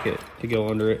gasket to go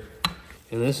under it.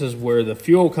 And this is where the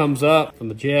fuel comes up from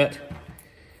the jet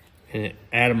and it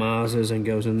atomizes and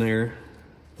goes in there.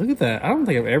 Look at that. I don't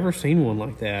think I've ever seen one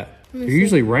like that. They're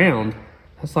usually round.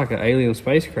 That's like an alien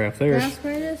spacecraft there. Can I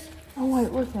spray this? Oh,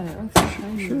 wait, look at it. Let's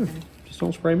see. Sure. Just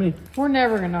don't spray me. We're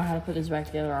never going to know how to put this back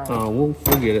together, are we? Oh, we'll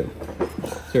get it.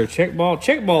 Is there a check ball?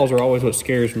 Check balls are always what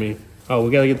scares me. Oh,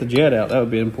 we got to get the jet out. That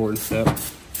would be an important step.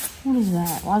 What is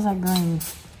that? Why is that green?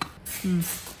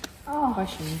 Oh.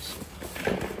 Questions.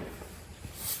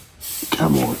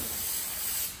 Come on.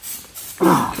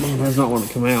 Oh, man, that's not want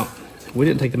to come out. We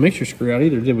didn't take the mixture screw out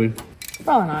either, did we?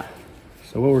 Probably not.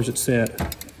 So what was it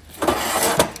set?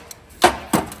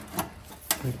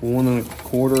 like 1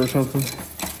 1/4 or something.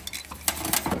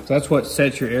 So that's what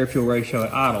sets your air-fuel ratio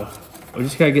at idle. We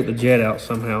just gotta get the jet out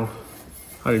somehow.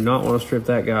 I do not want to strip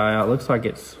that guy out. Looks like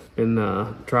it's been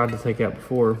tried to take out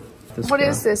before. What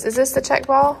is this? Is this the check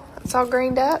ball? It's all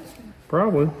greened up?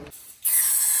 Probably.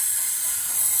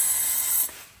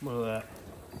 Look at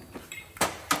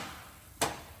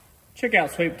that. Check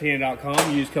out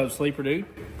sweetpotato.com. Use code SleeperDude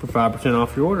for 5%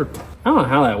 off your order. I don't know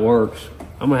how that works.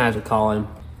 I'm gonna have to call him.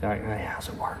 Like, hey, how's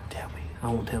it work? Tell me. I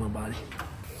won't tell nobody.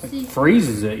 Like,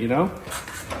 freezes it, you know?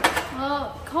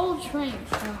 Cold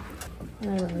shrinks. I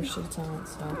never heard shit on it,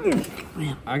 so.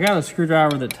 Man, I got a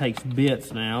screwdriver that takes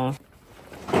bits now.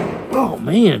 Oh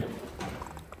man.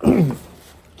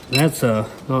 That's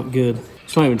not good.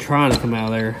 It's not even trying to come out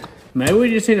of there. Maybe we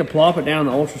just need to plop it down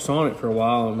the ultrasonic for a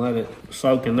while and let it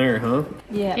soak in there, huh?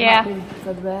 Yeah, Yeah. might be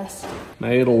for the best.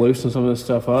 Maybe it'll loosen some of this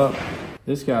stuff up.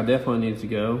 This guy definitely needs to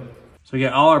go. So we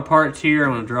got all our parts here.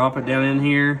 I'm gonna drop it down in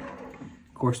here.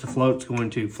 Of course, the float's going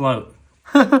to float.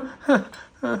 We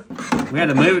had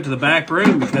to move it to the back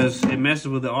room because it messes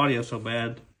with the audio so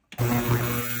bad.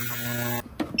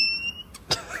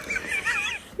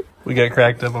 We got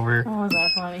cracked up over here. Oh, is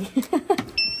that funny?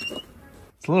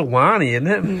 It's a little whiny, isn't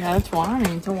it? Yeah, it's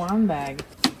whining. It's a wine bag.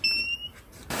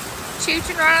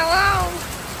 Chooching right along.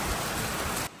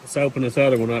 Let's open this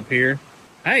other one up here.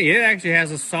 Hey, it actually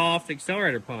has a soft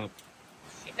accelerator pump.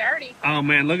 She's dirty. Oh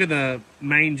man, look at the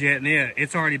main jet in it.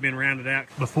 It's already been rounded out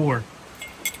before.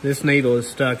 This needle is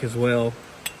stuck as well.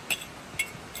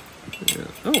 Yeah.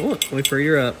 Oh, look, wait for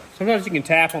your up. Sometimes you can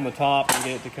tap on the top and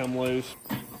get it to come loose.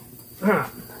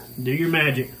 Do your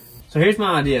magic. So here's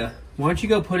my idea. Why don't you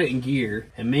go put it in gear,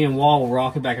 and me and Wall will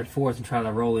rock it back and forth and try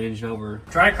to roll the engine over.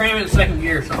 Try cramming it in second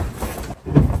gear or something.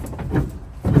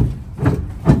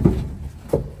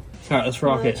 All right, let's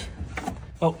rock it.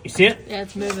 Oh, you see it? Yeah,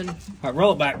 it's moving. All right,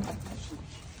 roll it back.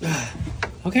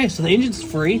 Okay, so the engine's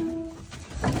free.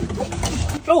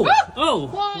 Oh, oh,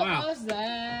 What wow. was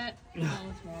that? Oh,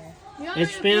 it's wrong.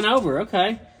 It's spinning over,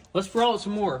 okay. Let's roll it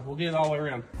some more. We'll get it all the way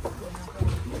around.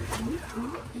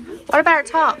 What about our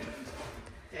top?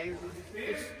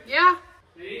 Yeah.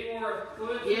 Need more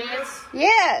fluid? Yes.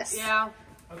 Yes. Yeah.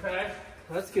 Okay,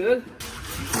 that's good.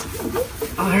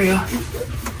 Oh, there you go.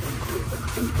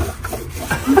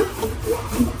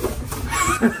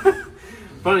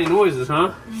 Funny noises,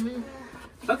 huh? Mm-hmm.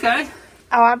 Okay.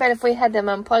 Oh, I bet if we had them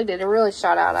unplugged, it'd really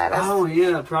shot out at us. Oh,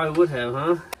 yeah, it probably would have,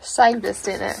 huh? Saved us,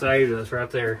 didn't it? Saved us right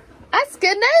there. That's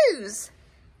good news.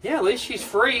 Yeah, at least she's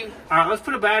free. All right, let's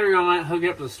put a battery on it, hook it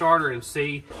up to the starter, and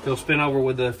see if it'll spin over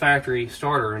with the factory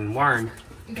starter and wiring.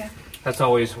 Okay. That's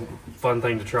always a fun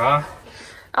thing to try.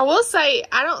 I will say,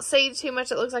 I don't see too much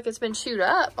that looks like it's been chewed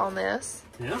up on this.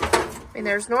 Yeah. I mean,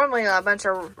 there's normally a bunch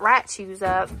of rat chews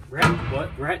up.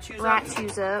 What? Rat chews Rat up?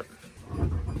 chews up.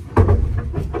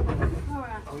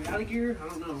 Are we out of gear? I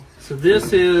don't know. So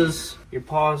this is your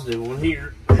positive one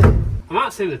here. I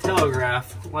might send a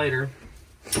telegraph later.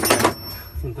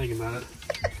 I'm thinking about it.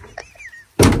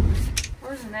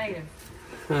 Where's the negative?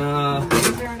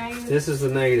 Is there a negative? This is the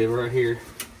negative right here.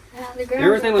 The ground.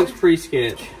 Everything looks pretty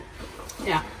sketch.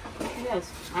 Yeah. It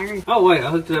is. I agree. Oh wait, I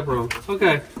hooked it up wrong.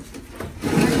 Okay.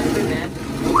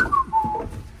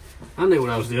 I knew what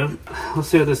I was doing. Let's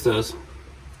see what this does.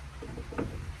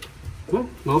 Oh,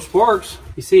 no sparks.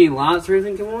 You see any lights or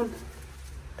anything come on?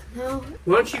 No.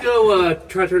 Why don't you go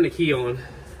try to turn the key on?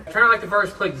 Turn like the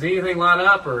first click. Does anything light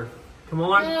up or come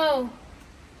on? No.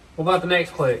 What about the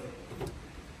next click?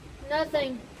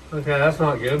 Nothing. Okay, that's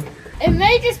not good. It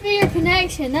may just be your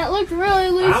connection. That looked really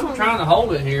loose I'm on trying to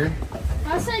hold it here. there.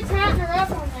 I say tighten her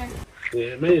up on there.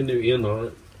 Yeah, it made a new end on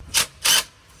it.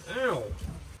 Ow.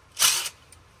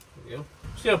 There we go.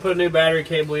 Just gonna put a new battery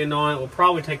cable in on it. We'll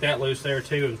probably take that loose there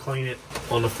too and clean it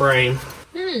on the frame.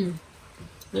 Yeah,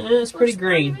 it's pretty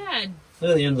green. Bad.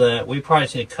 Look at the end of that. We probably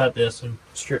should cut this and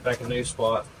strip back a new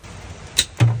spot.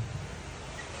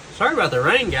 Sorry about the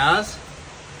rain, guys.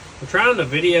 We're trying to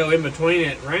video in between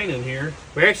it raining here.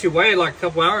 We actually waited like a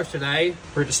couple hours today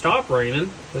for it to stop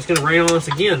raining. It's gonna rain on us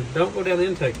again. Don't go down the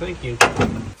intake, thank you.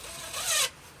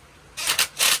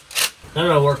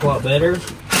 That'll work a lot better.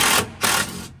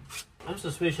 I'm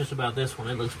suspicious about this one.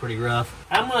 It looks pretty rough.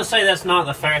 I'm gonna say that's not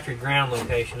the factory ground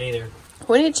location either.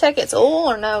 We need to check its oil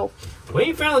or no? We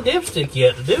ain't found the dipstick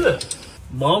yet to do it.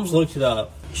 Mom's looked it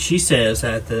up. She says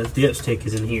that the dipstick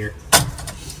is in here.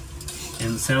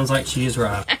 And it sounds like she is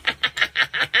right.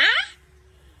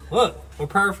 Look, we're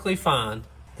perfectly fine.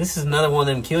 This is another one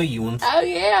of them kill you ones. Oh,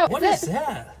 yeah. What is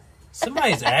that?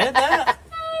 Somebody's added that?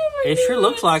 It sure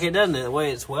looks like it, doesn't it? The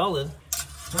way it's welded.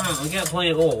 Alright, we got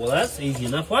plenty of oil. Well, that's easy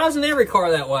enough. Why isn't every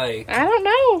car that way? I don't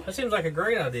know. That seems like a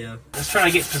great idea. Let's try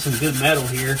to get to some good metal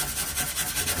here.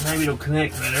 Maybe it'll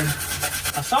connect better.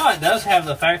 I saw it does have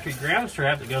the factory ground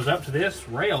strap that goes up to this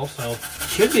rail, so it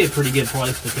should be a pretty good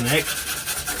place to connect.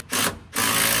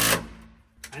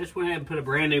 I just went ahead and put a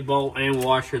brand new bolt and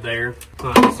washer there.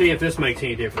 Let's see if this makes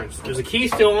any difference. Is the key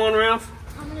still on, Ralph?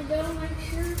 I'm gonna go make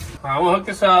sure. All right, we'll hook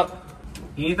this up.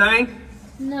 Anything?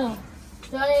 No.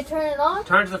 Do I need to turn it on?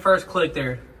 Turn to the first click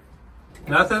there.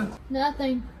 Nothing?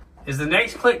 Nothing. Is the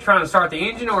next click trying to start the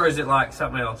engine, or is it like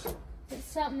something else? It's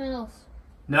something else.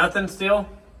 Nothing still?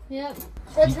 Yep.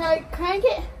 Should I try to crank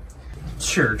it?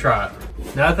 Sure, try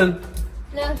it. Nothing?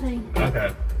 Nothing.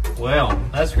 Okay. Well,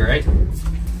 that's great. Is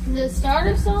the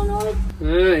starter solenoid?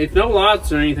 If no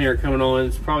lights or anything are coming on,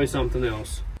 it's probably something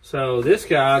else. So this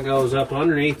guy goes up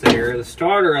underneath there. The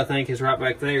starter, I think, is right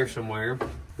back there somewhere.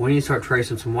 We need to start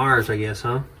tracing some wires, I guess,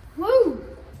 huh? Woo!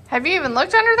 Have you even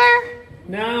looked under there?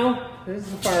 No, this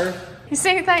is the first. You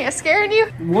see anything that's scaring you?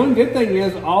 One good thing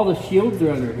is all the shields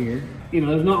are under here. You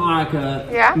know, there's not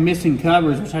like missing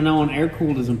covers, which I know on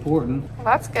air-cooled is important. Well,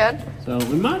 that's good. So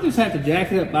we might just have to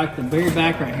jack it up back to the very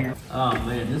back right here. Oh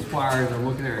man, this wires I'm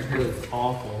looking at right here is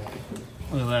awful.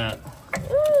 Look at that.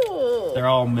 Ooh. They're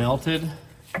all melted.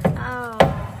 Oh.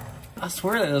 I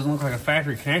swear that doesn't look like a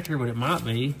factory connector, but it might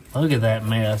be. Look at that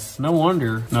mess. No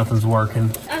wonder nothing's working.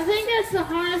 I think that's the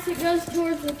harness that goes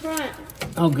towards the front.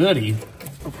 Oh goody.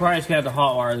 We'll probably just have to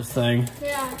hot wire this thing.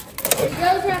 Yeah. It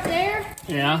goes right there.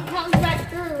 Yeah. It comes back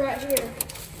through right here.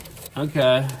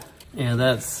 Okay. Yeah,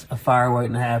 that's a fire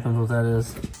waiting to happen, what that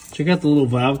is. Check out the little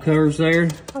valve covers there.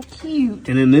 How cute.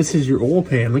 And then this is your oil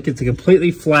pan. Look, it's a completely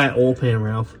flat oil pan,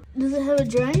 Ralph. Does it have a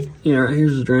drain? Yeah, right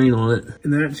here's the drain on it.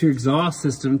 And that's your exhaust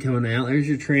system coming out. There's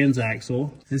your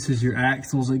transaxle. This is your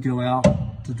axles that go out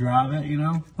to drive it, you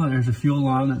know. Well, there's a fuel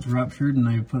line that's ruptured and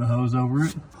they put a hose over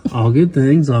it. All good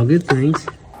things, all good things.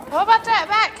 What about that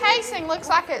back casing? Looks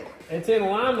like it. It's in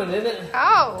alignment, isn't it?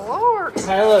 Oh, Lord.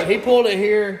 Hey, look, he pulled it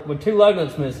here with 2 lug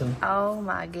nuts missing. Oh,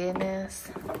 my goodness.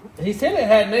 He said it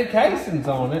had new casings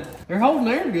on it. They're holding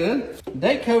there good.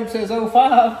 Date code says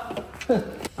 05.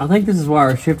 I think this is why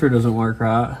our shifter doesn't work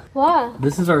right. Why?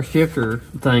 This is our shifter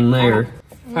thing there.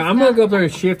 Right, I'm gonna go up there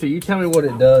and shift it. You tell me what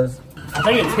it does. I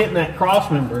think it's hitting that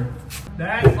cross member.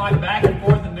 That's like back and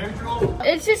forth and neutral.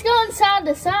 It's just going side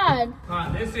to side.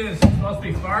 This is supposed to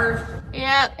be first.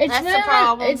 Yeah, It's that's moving, the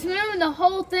problem. It's moving the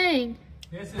whole thing.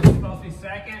 This is supposed to be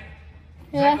second.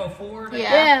 Does Yeah. that go forward?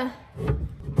 Yeah. It's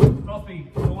supposed to be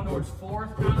going towards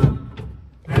fourth, kind of.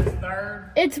 That's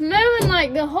third. It's moving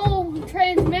like the whole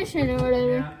transmission or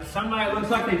whatever. Yeah. Somebody looks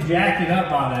like they jacked it up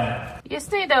by that. You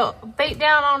just need to beat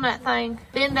down on that thing.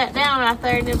 Bend that down right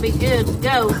there and it'll be good to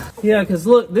go. Yeah, because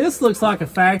look, this looks like a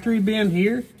factory bend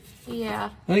here. Yeah.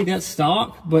 I think that's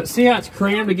stock, but see how it's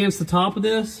crammed against the top of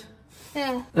this?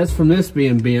 Yeah. That's from this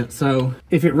being bent. So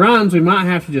if it runs, we might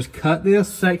have to just cut this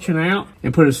section out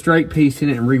and put a straight piece in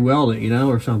it and re-weld it, you know,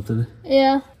 or something.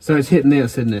 Yeah. So it's hitting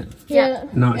this, isn't it? Yeah.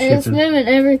 Not and it's shifting. moving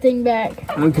everything back.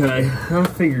 Okay, I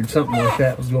figured something like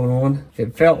that was going on.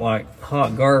 It felt like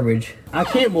hot garbage. I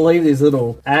can't believe these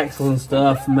little axle and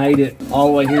stuff made it all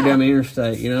the way here down the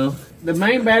interstate, you know? The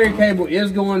main battery cable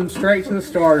is going straight to the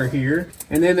starter here.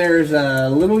 And then there's a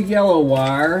little yellow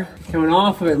wire coming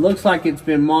off of it. Looks like it's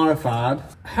been modified.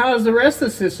 How is the rest of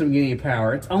the system getting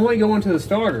power? It's only going to the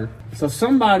starter. So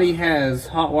somebody has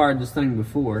hot wired this thing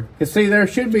before. Cause see, there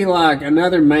should be like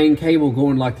another main cable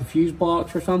going like the fuse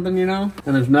box or something, you know?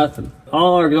 And there's nothing.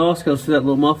 All our exhaust goes to that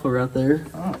little muffler right there.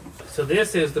 Oh. So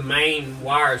this is the main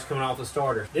wires coming off the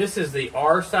starter. This is the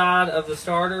R side of the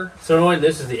starter. So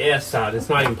this is the S side. It's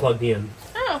not even plugged in.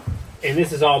 Oh. And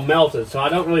this is all melted, so I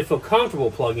don't really feel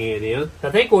comfortable plugging it in. I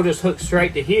think we'll just hook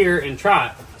straight to here and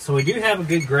try it. So we do have a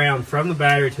good ground from the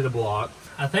battery to the block.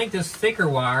 I think this thicker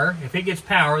wire, if it gets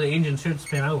power, the engine should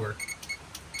spin over.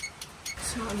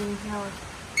 It's not getting power.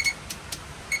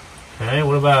 Okay,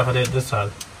 what about if I did it this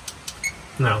side?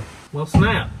 No. Well,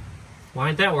 snap. Why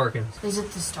ain't that working? Is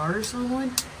it the starter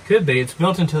solenoid? Could be. It's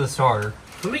built into the starter.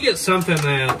 Let me get something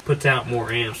that puts out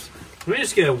more amps. Let me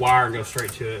just get a wire and go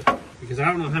straight to it. Because I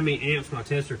don't know how many amps my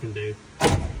tester can do.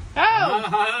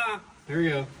 Oh! There we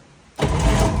go.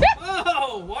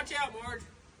 Whoa! Watch out, Marge.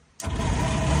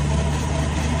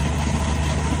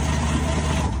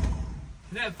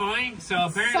 Isn't that funny? So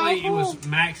apparently it was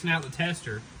maxing out the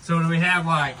tester. So do we have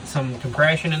like some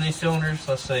compression in these cylinders?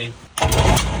 Let's see.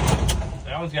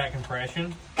 That one's got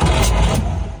compression.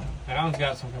 That one's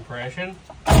got some compression.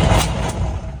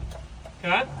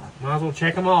 Okay. Might as well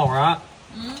check them all, right?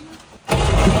 Mm-hmm.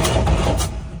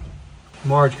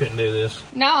 Marge couldn't do this.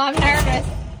 No, I'm nervous.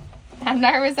 I'm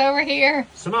nervous over here.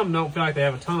 Some of them don't feel like they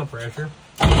have a ton of pressure.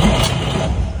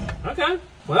 Okay,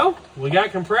 well, we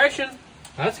got compression.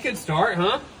 That's a good start,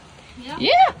 huh?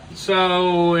 Yeah.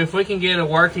 So if we can get a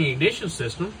working ignition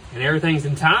system and everything's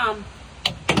in time,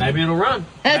 maybe it'll run.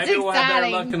 That's maybe we'll have better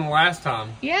exciting. luck than the last time.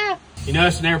 Yeah. You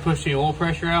notice it never pushed any oil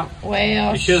pressure out?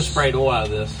 Well, You should have sprayed oil out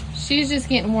of this. she's just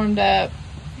getting warmed up.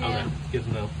 Okay, good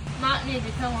to know. Might need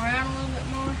to come around a little bit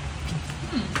more.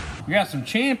 We got some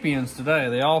champions today.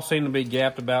 They all seem to be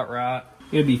gapped about right.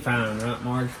 It'll be fine, right,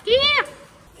 Marge? Yeah.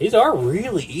 These are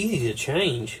really easy to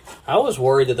change. I was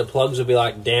worried that the plugs would be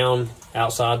like down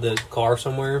outside the car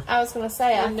somewhere. I was going to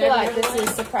say, I feel like this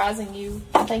is surprising you.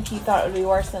 I think you thought it would be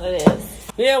worse than it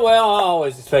is. Yeah, well, I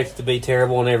always expect it to be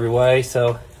terrible in every way,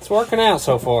 so it's working out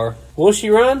so far. Will she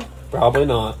run? Probably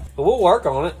not, but we'll work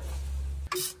on it.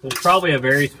 There's probably a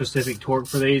very specific torque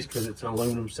for these because it's an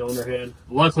aluminum cylinder head.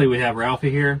 Luckily, we have Ralphie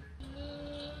here.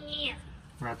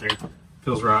 Right there.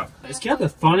 Feels right. It's got the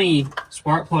funny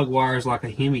spark plug wires like a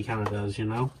Hemi kind of does, you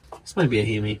know? This might be a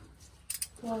Hemi.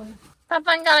 That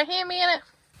thing got a Hemi in it.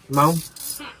 Come on.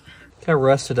 Look how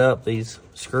rusted up these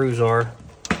screws are.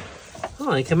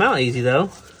 Oh, they come out easy though.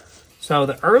 So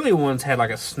the early ones had like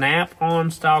a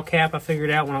snap-on style cap I figured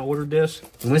out when I ordered this.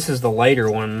 And this is the later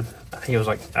one. I think it was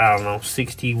like, I don't know,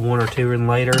 61 or 2 and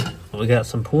later. We got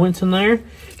some points in there.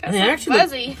 And they actually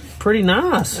Fuzzy. look pretty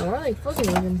nice. No, really fuzzy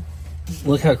looking.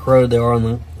 Look how corroded they are on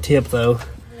the tip though.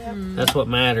 Yeah. That's what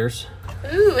matters.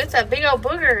 Ooh, it's a big old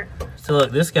booger. So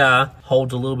look, this guy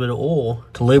holds a little bit of oil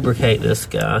to lubricate this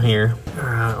guy here. All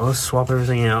right, let's swap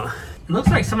everything out. It looks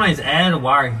like somebody's added a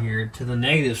wire here to the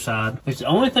negative side. Which the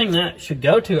only thing that should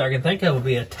go to, I can think of, would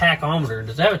be a tachometer.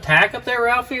 Does it have a tack up there,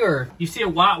 Ralphie? Or you see a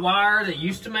white wire that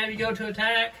used to maybe go to a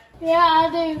tack? Yeah,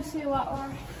 I do see what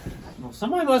one. Well,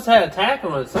 somebody must have had a tack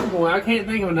on it at some point. I can't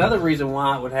think of another reason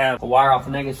why it would have a wire off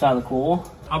the negative side of the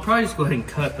coil. I'll probably just go ahead and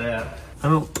cut that. I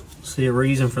don't see a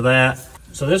reason for that.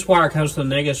 So this wire comes to the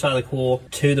negative side of the coil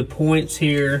to the points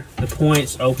here. The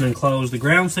points open and close the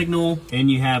ground signal. And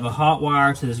you have a hot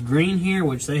wire to this green here,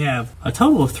 which they have a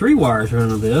total of 3 wires running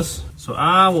to this. So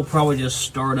I will probably just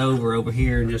start over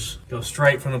here and just go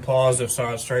straight from the positive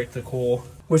side straight to the coil.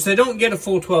 Which they don't get a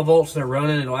full 12 volts they're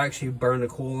running. It'll actually burn the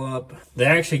coil up. They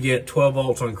actually get 12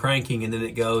 volts on cranking and then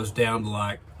it goes down to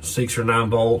like 6 or 9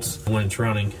 volts when it's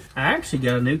running. I actually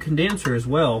got a new condenser as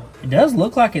well. It does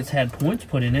look like it's had points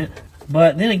put in it.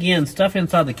 But then again, stuff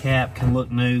inside the cap can look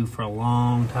new for a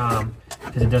long time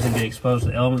because it doesn't get exposed to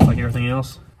the elements like everything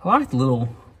else. I like the little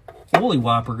woolly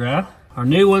wiper guy. Our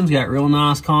new one's got real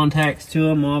nice contacts to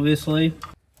them, obviously.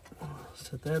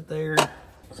 Set that there.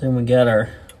 Then we got our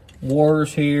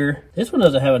wars here. This one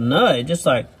doesn't have a nut, it just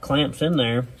like clamps in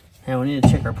there. Now we need to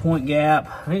check our point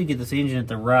gap. I need to get this engine at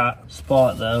the right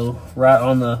spot though, right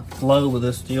on the lobe of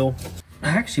this deal. I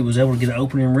actually was able to get an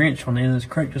opening wrench on the end of this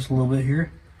crank just a little bit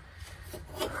here.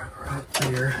 Right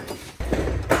there.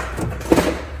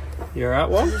 You alright,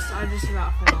 Walt? I just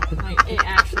about fell. Like, it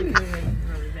actually moving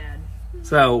really bad.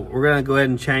 So we're gonna go ahead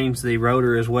and change the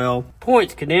rotor as well.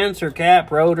 Points, condenser, cap,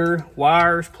 rotor,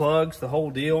 wires, plugs, the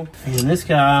whole deal. And this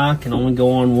guy can only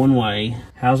go on one way.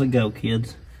 How's it go,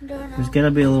 kids? There's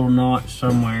gotta be a little notch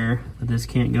somewhere that this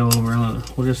can't go over.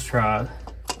 Look, we'll just try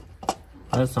it.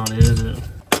 That's not it, is it?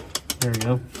 There we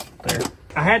go. There.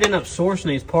 I had to end up sourcing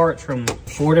these parts from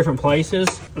 4 different places.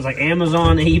 It was like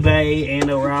Amazon, eBay, and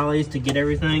O'Reilly's to get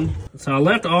everything. So I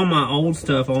left all my old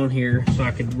stuff on here so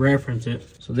I could reference it.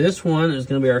 So this one is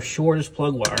gonna be our shortest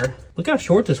plug wire. Look how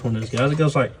short this one is, guys. It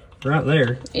goes like right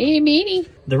there. Itty bitty.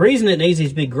 The reason it needs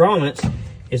these big grommets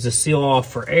is to seal off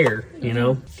for air, you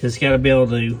know? Because it's gotta be able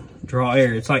to draw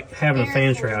air. It's like having a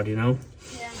fan shroud, you know?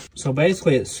 Yeah. So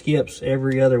basically it skips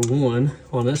every other one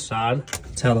on this side.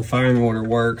 That's how the firing order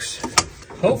works.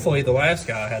 Hopefully the last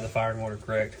guy had the firing order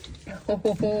correct.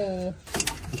 Pull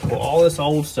all this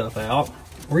old stuff out.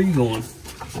 Where are you going?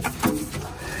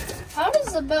 How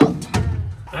does the belt turn?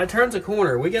 It turns a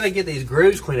corner. We gotta get these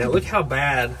grooves cleaned out. Look how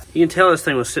bad. You can tell this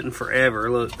thing was sitting forever.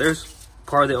 Look, there's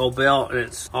part of the old belt and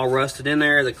it's all rusted in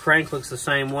there. The crank looks the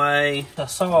same way. I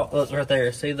saw it, look right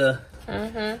there. See the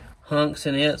hunks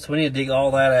in it? So we need to dig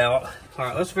all that out. All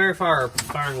right, let's verify our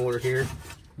firing order here.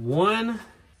 1,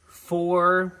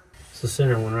 4, it's the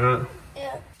center one, right?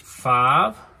 Yeah.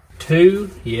 5, 2,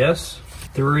 yes,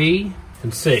 3,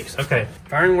 and 6. Okay,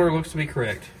 firing order looks to be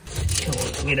correct. Come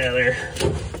on, get out of there.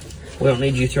 We don't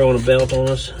need you throwing a belt on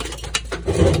us.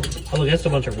 Oh, look, that's a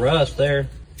bunch of rust there.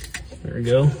 There we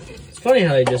go. It's funny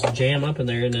how they just jam up in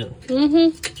there, isn't it?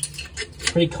 Mm-hmm.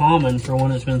 Pretty common for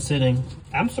one that's been sitting.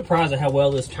 I'm surprised at how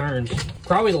well this turns.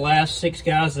 Probably the last 6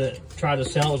 guys that tried to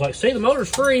sell it was like, see, the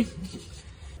motor's free.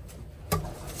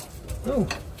 Oh,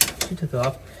 she took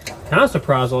off. Kind of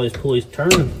surprised all these pulleys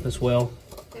turn this well.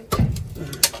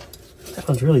 That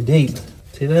one's really deep.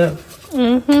 See that?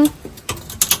 Mm-hmm.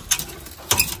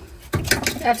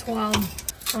 That's wild.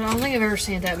 I don't think I've ever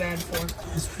seen it that bad before.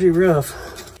 It's pretty rough.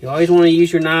 You always want to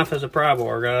use your knife as a pry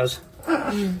bar, guys.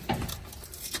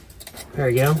 There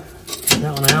you go. Get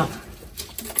that one out.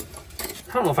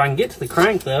 I don't know if I can get to the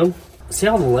crank though. See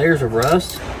all the layers of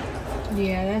rust?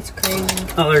 Yeah, that's crazy.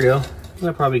 Oh, there you go.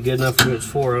 That's probably good enough for its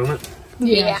 4 on it.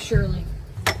 Yeah, surely.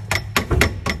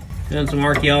 Doing some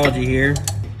archaeology here.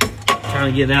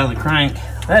 Trying to get it out of the crank.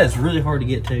 That is really hard to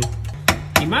get to.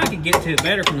 You might could get to it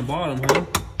better from the bottom, huh?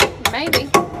 Maybe.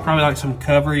 Probably like some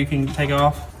cover you can take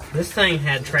off. This thing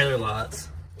had trailer lights.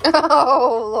 Oh,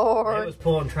 It Lord. was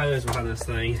pulling trailers behind this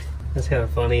thing. That's kind of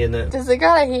funny, isn't it? Does it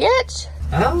got a hitch?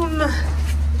 No,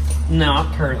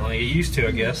 not currently. It used to,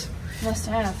 I guess. Must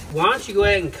have. Why don't you go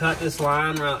ahead and cut this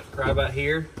line right about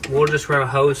here. We'll just run a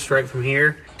hose straight from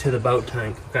here to the boat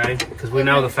tank, okay? Because we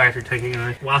know the factory tank ain't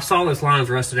gonna. Well, I saw this line's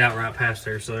rusted out right past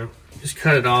there, so just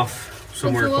cut it off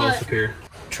somewhere close up here.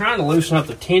 Trying to loosen up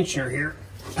the tensioner here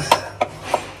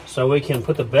so we can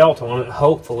put the belt on it,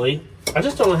 hopefully. I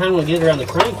just don't know how I'm gonna get it around the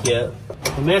crank yet.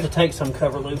 We may have to take some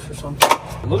cover loose or something.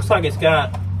 It looks like it's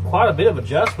got quite a bit of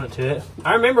adjustment to it.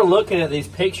 I remember looking at these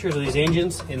pictures of these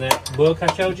engines in that book I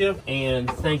showed you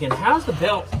and thinking, how's the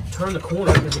belt turn the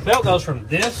corner? Because the belt goes from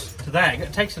this to that.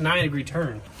 It takes a 90-degree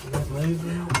turn.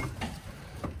 Oh,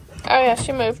 yeah,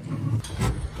 she moved.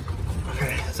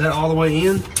 Okay, is that all the way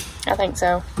in? I think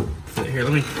so. Here,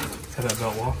 let me have that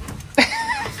belt off.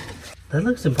 That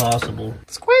looks impossible.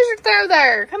 Squeeze her through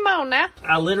there. Come on now.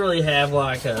 I literally have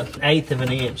like a 1/8 of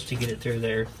an inch to get it through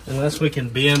there. Unless we can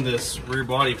bend this rear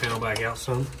body panel back out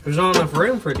some. There's not enough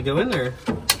room for it to go in there.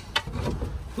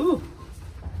 Ooh.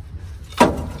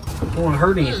 Don't want to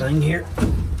hurt anything here.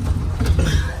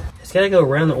 It's got to go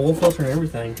around the oil filter and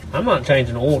everything. I'm not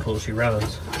changing the oil till she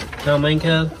runs. You know what I mean,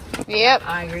 cuz? Yep.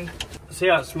 I agree. See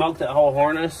how it smoked that whole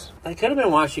harness? That could have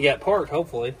been why she got parked,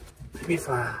 hopefully. Should be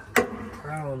fine.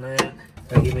 Try on that.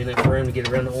 That'll give me enough room to get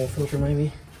around the oil filter,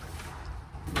 maybe.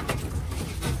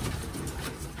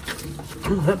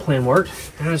 Oh, that plan worked.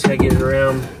 I just gotta get it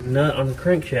around the nut on the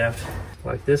crankshaft.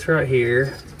 Like this right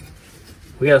here.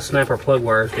 We gotta snap our plug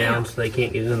wires down so they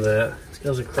can't get into that. This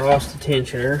goes across the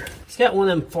tensioner. It's got one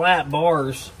of them flat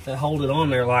bars that hold it on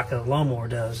there like a lawnmower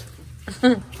does.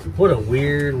 What a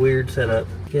weird setup.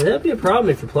 Yeah, that'd be a problem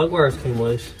if your plug wires came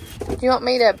loose. Do you want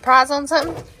me to prize on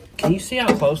something? Can you see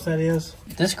how close that is?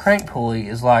 This crank pulley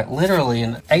is like literally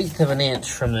 1/8 of an inch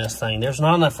from this thing. There's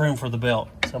not enough room for the belt.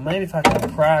 So maybe if I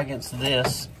can pry against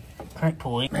this crank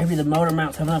pulley, maybe the motor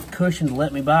mount's have enough cushion to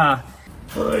let me by.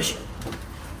 Push.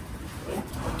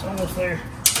 It's almost there.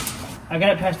 I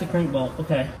got it past the crank bolt.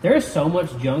 Okay. There's so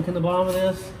much junk in the bottom of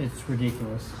this. It's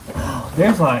ridiculous.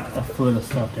 There's like a foot of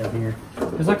stuff down here.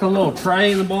 There's like a little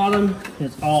tray in the bottom.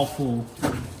 It's all full.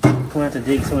 I'm gonna have to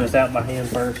dig some of this out by hand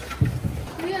first.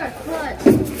 We got a clutch.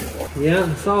 Yeah,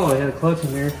 I saw we had a clutch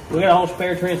in there. We got a whole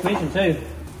spare transmission too.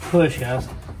 Push, guys.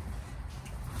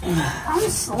 I'm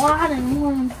sliding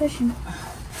more than pushing.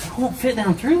 It won't fit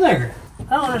down through there.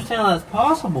 I don't understand how that's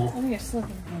possible. I think it's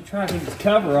slipping. I'm trying to get this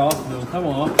cover off and it'll come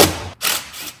off.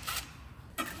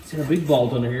 See a big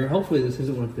bolt under here. Hopefully this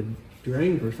isn't like the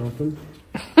drain or something.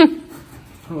 I don't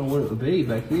know what it would be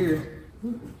back here.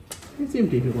 It's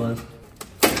empty if it was.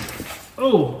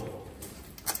 Oh!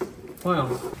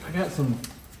 Wow, I got some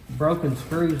broken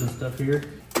screws and stuff here.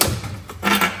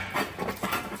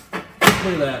 Look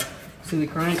at that. See the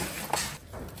crank?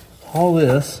 All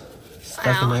this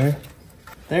stuck in there.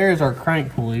 There's our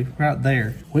crank pulley right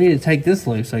there. We need to take this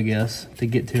loose, I guess, to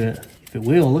get to it. If it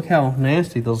will, look how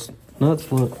nasty those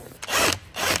nuts look.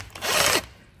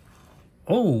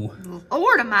 Oh.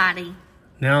 Lord almighty.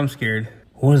 Now I'm scared.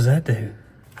 What does that do?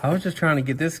 I was just trying to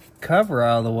get this cover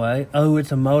out of the way. Oh,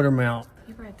 it's a motor mount.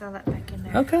 You better throw that back in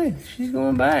there. Okay, she's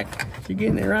going back. She's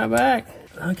getting it right back.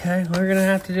 Okay, we're gonna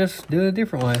have to just do it a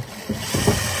different way.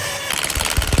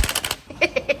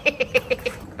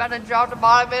 About to drop the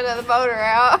bottom end of the motor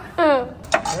out.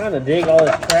 Trying to dig all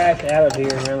this trash out of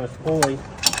here around this pulley.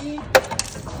 Wait,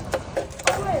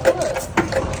 look.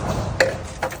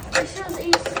 It shows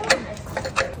each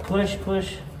side. Push,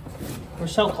 push. We're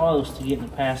so close to getting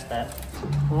past that.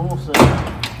 We're almost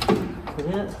there. Is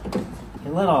it?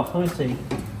 It let off. Let me see.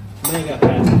 We ain't got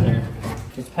past it there.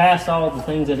 It's past all the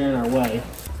things that are in our way.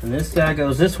 And this guy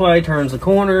goes this way, turns the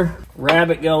corner.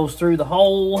 Rabbit goes through the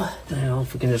hole. Now,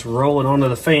 if we can just roll it onto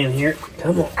the fan here.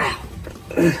 Come on. Ow.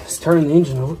 Let's turn the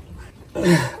engine on.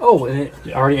 Oh, and it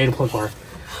already ate a plug wire.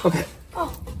 Okay.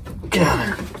 Oh. Get out of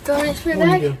there. Throwing it straight What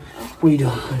are back. you doing? What are you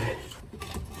doing? Okay.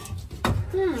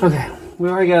 Okay, we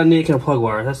already got a nick and a plug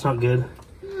wire. That's not good.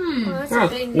 Oh, that's All a right,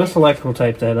 big let's electrical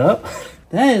tape that up.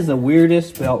 That is the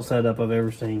weirdest belt setup I've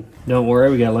ever seen. Don't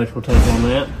worry, we got electrical tape on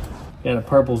that. Got a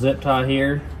purple zip tie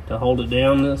here to hold it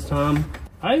down this time.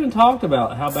 I even talked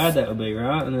about how bad that would be,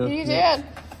 right? And You did.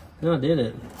 No, I did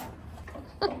it.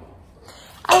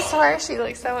 I swear she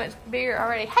looks so much bigger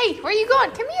already. Hey, where you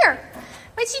going? Come here.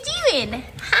 What you doing?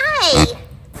 Hi.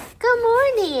 Good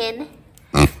morning.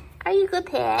 Are you a good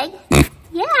pig?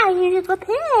 Yeah, you're a good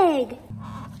pig.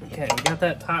 Okay, we got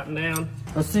that tightened down.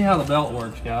 Let's see how the belt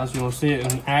works, guys. You want to see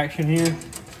it in action here?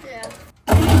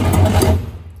 Yeah.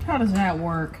 How does that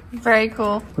work? Very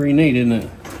cool. Pretty neat, isn't it?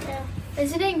 Yeah.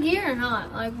 Is it in gear or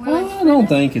not? Like, Well, I don't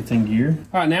think it's in gear.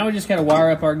 All right, now we just got to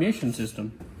wire up our ignition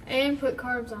system. And put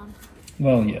carbs on.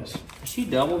 Well, yes. Is she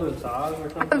doubled in size or I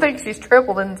something? think she's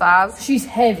tripled in size. She's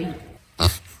heavy.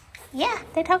 Yeah,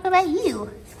 they talk about you.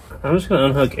 I'm just going to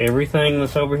unhook everything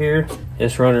that's over here.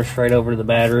 Just run her straight over to the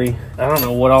battery. I don't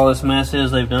know what all this mess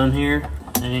is they've done here.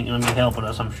 They ain't going to be helping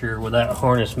us, I'm sure, with that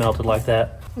harness melted like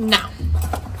that. No.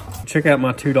 Check out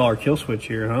my $2 kill switch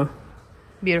here, huh?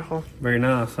 Beautiful. Very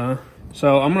nice, huh?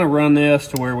 So I'm going to run this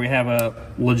to where we have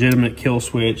a legitimate kill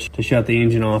switch to shut the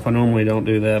engine off. I normally don't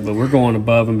do that, but we're going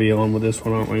above and beyond with this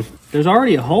one, aren't we? There's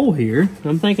already a hole here.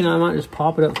 I'm thinking I might just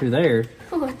pop it up through there.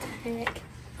 What the heck?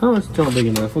 Oh, it's not big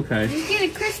enough. Okay. You get a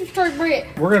Christmas tree brick.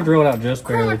 We're going to drill it out just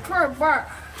barely. Corvair.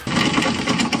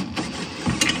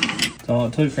 That's all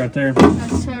it took right there.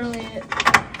 That's totally it.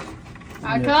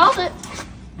 I called it.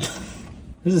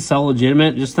 This is so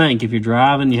legitimate. Just think, if you're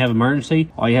driving, you have emergency,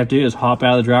 all you have to do is hop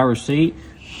out of the driver's seat,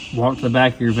 walk to the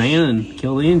back of your van, and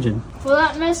kill the engine. Will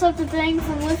that mess up the thing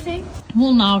from lifting?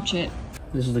 We'll notch it.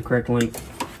 This is the correct length.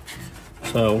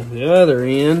 So the other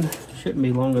end shouldn't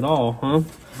be long at all, huh?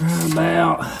 Right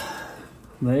about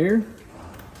there.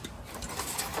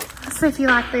 Let's see if you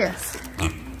like this.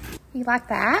 You like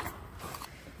that?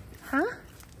 Huh?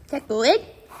 Is that good?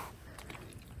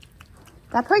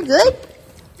 That pretty good?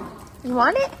 You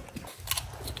want it?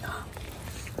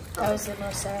 That was the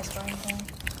most satisfying thing.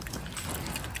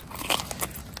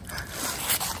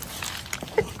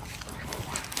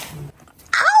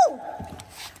 Ow!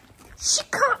 She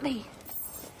caught me.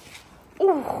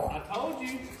 Ooh. I told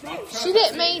you. She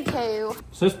didn't mean to.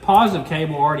 So this positive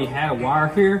cable already had a wire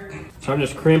here. So I'm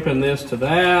just crimping this to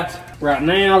that. Right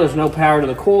now, there's no power to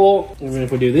the coil. Even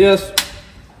if we do this,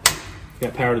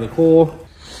 got power to the coil.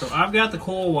 So I've got the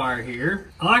coil wire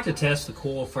here. I like to test the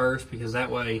coil first because that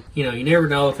way, you know, you never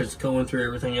know if it's going through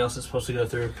everything else it's supposed to go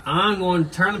through. I'm going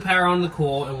to turn the power on the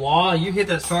coil, and while you hit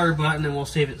that starter button, and we'll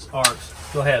see if it arcs.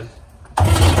 Go ahead.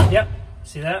 Yep.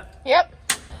 See that? Yep.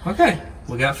 Okay,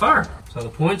 we got fire. So the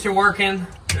points are working.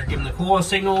 They're giving the coil a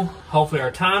signal. Hopefully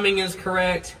our timing is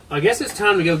correct. I guess it's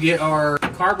time to go get our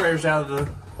carburetors out of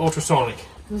the ultrasonic.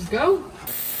 Let's go.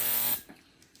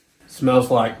 Smells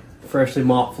like freshly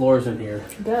mopped floors in here.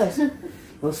 It does.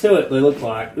 Let's see what they look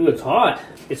like. Ooh, it's hot.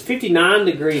 It's 59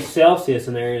 degrees Celsius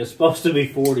in there, and it's supposed to be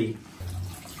 40.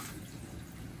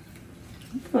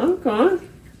 Okay.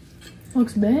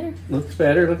 Looks better. Looks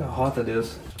better. Look how hot that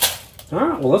is. All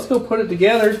right, well, let's go put it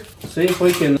together. See if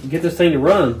we can get this thing to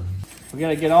run. We got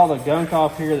to get all the gunk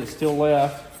off here that's still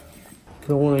left.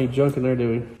 Don't want any junk in there, do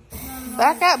we?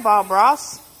 Back up, Bob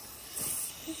Ross.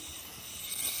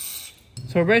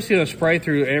 So we're basically going to spray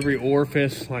through every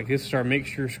orifice. Like this is our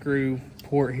mixture screw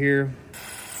port here.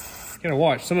 You gotta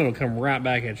watch, some of them will come right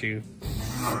back at you.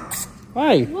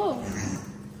 Hey! Whoa.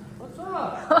 What's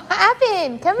up? What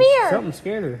happened? Come here. Something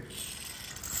scared her.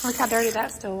 Look how dirty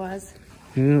that still was.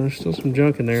 Yeah, there's still some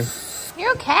junk in there.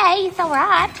 You're okay. It's all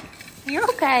right. You're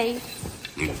okay.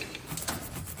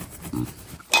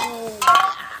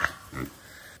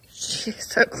 She's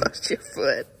so close to your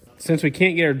foot. Since we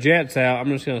can't get our jets out, I'm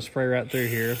just going to spray right through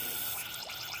here.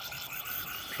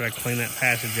 Try to clean that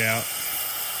passage out.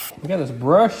 We got this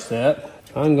brush set.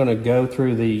 I'm going to go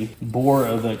through the bore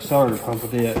of the accelerator pump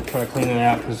with it, try to clean it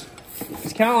out, because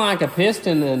it's kind of like a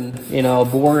piston and, you know, a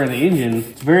bore in the engine.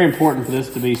 It's very important for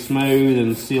this to be smooth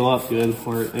and seal up good,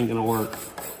 or it ain't going to work.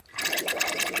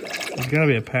 There's got to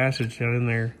be a passage down in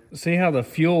there. See how the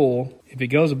fuel, if it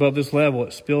goes above this level,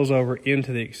 it spills over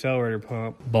into the accelerator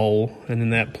pump bowl, and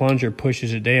then that plunger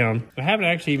pushes it down. I haven't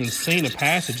actually even seen a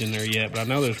passage in there yet, but I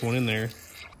know there's one in there.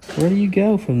 Where do you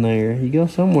go from there? You go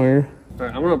somewhere. All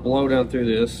right, I'm gonna blow down through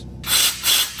this.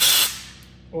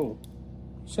 Oh,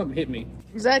 something hit me.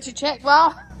 Is that your check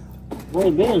ball? Where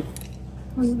you been?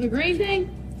 Was it the green thing?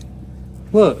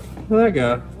 Look at that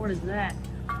guy. What is that?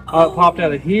 Oh, it popped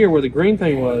out of here where the green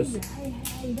thing was.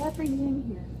 Hey, that brings in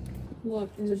here. Look,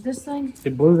 is it this thing?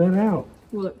 It blew that out.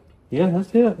 Look. Yeah,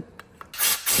 that's it.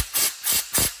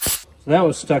 So that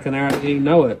was stuck in there. I didn't even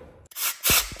know it.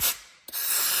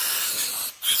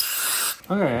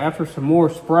 Okay, after some more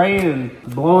spraying and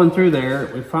blowing through there,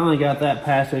 we finally got that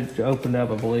passage opened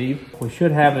up, I believe. We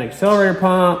should have an accelerator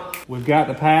pump. We've got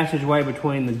the passageway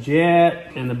between the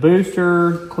jet and the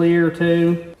booster clear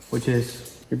too, which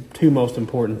is your two most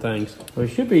important things. So we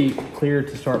should be clear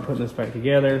to start putting this back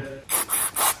together.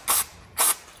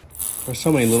 There's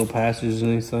so many little passages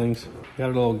in these things. Got a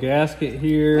little gasket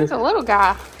here. There's a little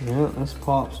guy. Yeah, this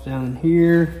pops down in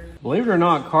here. Believe it or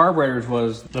not, carburetors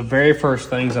was the very first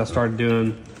things I started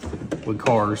doing with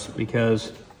cars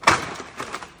because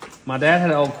my dad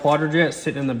had an old Quadrajet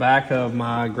sitting in the back of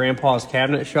my grandpa's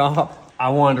cabinet shop. I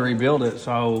wanted to rebuild it,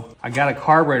 so I got a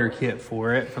carburetor kit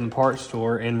for it from the parts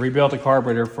store and rebuilt a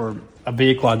carburetor for a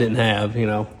vehicle I didn't have, you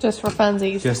know. Just for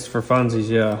funsies. Just for funsies,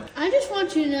 yeah. I just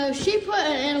want you to know, she put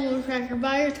an animal cracker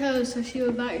by your toes so she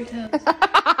would bite your toes.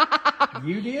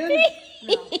 You did?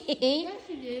 Yes,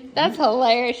 you did. That's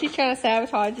hilarious. She's trying to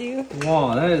sabotage you.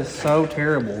 Wow, that is so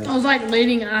terrible. I was like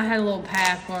leading, I had a little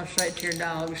path going straight to your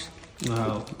dogs.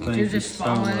 No, thank You're you just so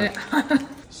following much. it.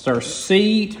 It's our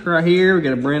seat right here. We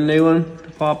got a brand new one to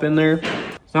pop in there.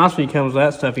 It's nice when you come with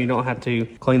that stuff. You don't have to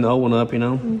clean the old one up, you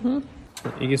know.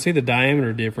 You can see the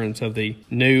diameter difference of the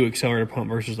new accelerator pump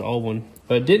versus the old one.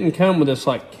 But it didn't come with this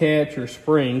like catch or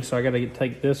spring, so I got to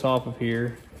take this off of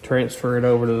here, transfer it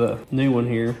over to the new one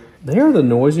here. They are the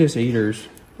noisiest eaters.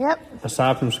 Yep.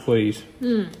 Aside from Squeeze.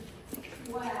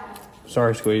 Wow.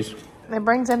 Sorry, Squeeze. It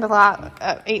brings into like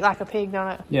eat like a pig, don't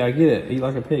it? Yeah, I get it. Eat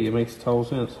like a pig. It makes total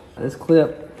sense. This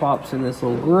clip pops in this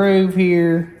little groove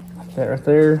here. Like that right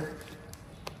there.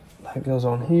 That goes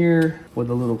on here with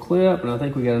a little clip. And I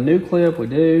think we got a new clip. We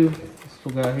do. This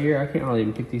little guy here. I can't really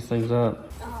even pick these things up.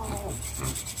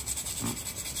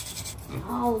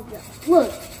 Oh,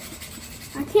 look.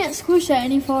 I can't squish that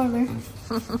any farther.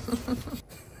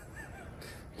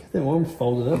 That arm's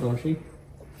folded up, don't she?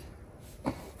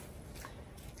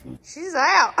 She's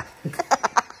out.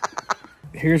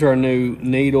 Here's our new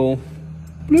needle.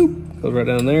 Bloop. Goes right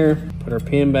down there. Put our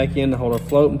pin back in to hold our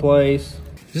float in place.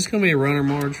 Is this going to be a runner,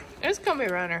 Marge? It's going to be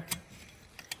a runner.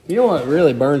 You know what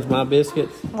really burns my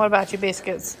biscuits? What about your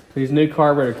biscuits? These new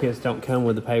carburetor kits don't come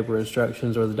with the paper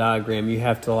instructions or the diagram. You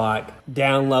have to like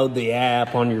download the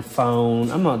app on your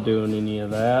phone. I'm not doing any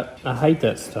of that. I hate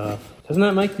that stuff. Doesn't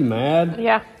that make you mad?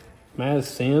 Yeah. Mad as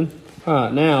sin. All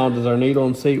right, now does our needle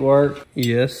and seat work?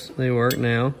 Yes, they work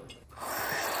now.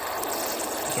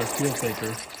 It's our fuel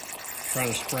filter. Trying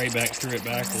to spray back through it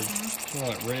backwards.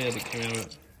 Oh, that red that came out of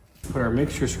it. Put our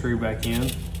mixture screw back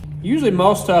in. Usually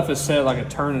most stuff is set like a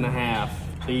turn and a half.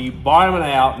 So you bottom it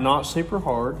out, not super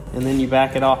hard, and then you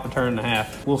back it off a turn and a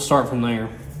half. We'll start from there.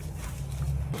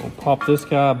 We'll pop this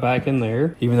guy back in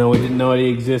there, even though we didn't know he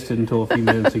existed until a few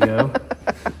minutes ago.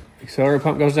 Accelerator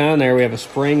pump goes down there. We have a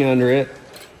spring under it.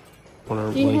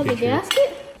 Do you have the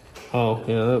gasket? Oh,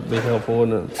 yeah, that would be helpful,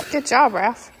 wouldn't it? Good job,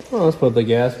 Ralph. Well, let's put the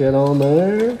gasket on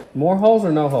there. More holes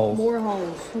or no holes? More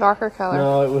holes. Darker color.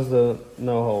 No, it was the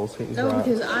no holes. He was No, right.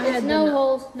 because I had No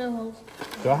holes, no holes.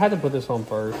 So I had to put this on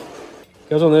first.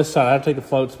 Goes on this side. I have to take the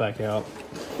floats back out.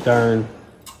 Darn.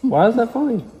 Why is that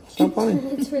funny? It's not funny.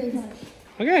 It's really funny.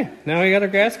 Okay, now we got our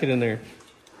gasket in there.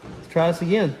 Let's try this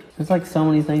again. It's like so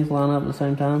many things line up at the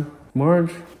same time.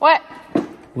 Marge, What?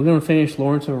 we're going to finish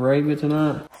Lawrence of Arabia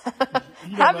tonight.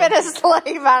 I've been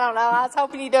asleep. I don't know. I was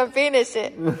hoping you done finish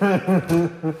it.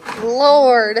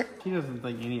 Lord. She doesn't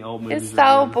think any old movies It's so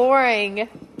are good. boring.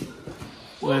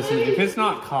 Listen, if it's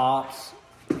not Cops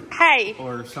Hey.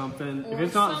 or something, if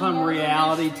it's not some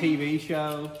reality TV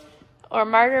show, Or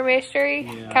murder mystery.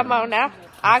 Yeah. Come on now.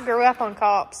 I grew up on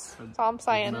Cops. That's all I'm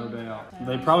saying. no doubt.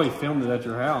 They probably filmed it at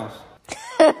your house.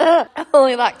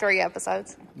 Only like 3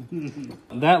 episodes.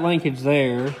 That linkage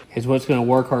there is what's going to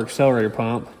work our accelerator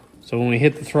pump. So when we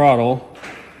hit the throttle,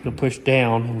 it'll push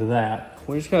down into that.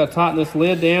 We just got to tighten this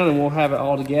lid down and we'll have it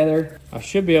all together. I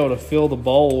should be able to fill the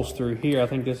bowls through here. I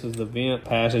think this is the vent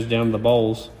passage down to the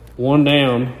bowls. One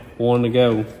down, one to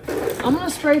go. I'm gonna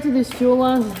spray through these fuel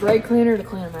lines with brake cleaner to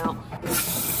clean them out.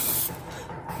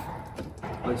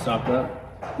 Let's stop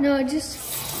that. No, it just,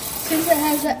 since it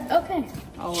has that, okay.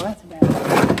 Oh, that's bad.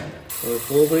 Are they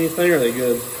full of anything or are they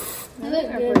good? They look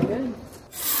They're good. pretty good.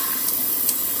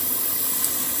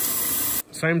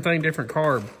 Same thing, different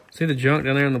carb. See the junk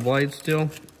down there on the blade still?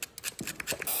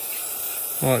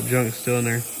 All that junk's still in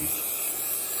there.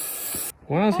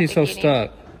 Why is he so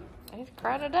stuck? He's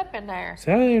crowded up in there.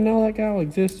 See, I didn't even know that guy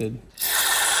existed.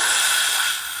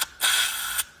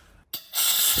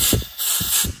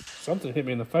 Something hit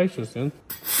me in the face just then.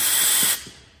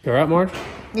 You all right, Marge?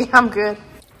 Yeah, I'm good.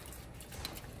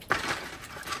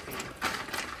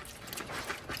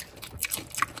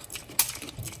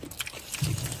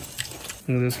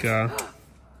 Look at this guy.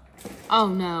 Oh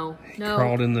no. No.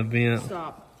 Crawled in the vent.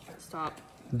 Stop. Stop.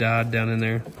 Died down in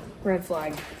there. Red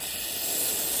flag.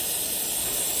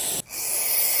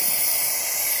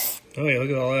 Oh yeah, look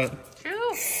at all that.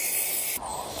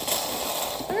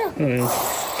 Yeah.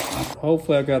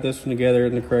 Hopefully I got this one together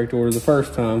in the correct order the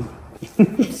first time.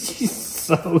 She's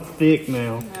so thick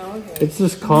now. It's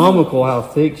just comical how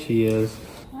thick she is.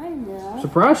 I know.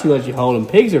 Surprised she lets you hold them.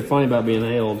 Pigs are funny about being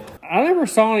held. I never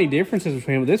saw any differences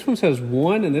between them. This one says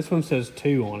 1 and this one says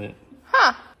 2 on it.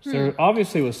 Huh. So there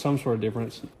obviously was some sort of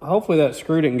difference. Hopefully that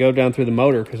screw didn't go down through the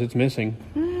motor because it's missing.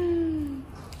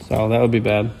 So that would be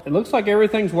bad. It looks like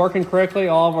everything's working correctly.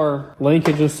 All of our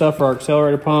linkage and stuff for our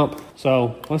accelerator pump.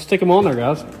 So let's stick them on there,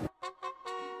 guys.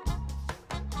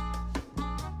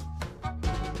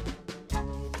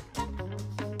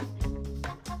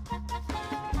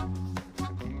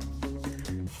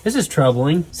 This is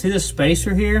troubling. See this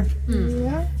spacer here?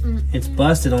 Yeah. It's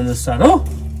busted on this side. Oh,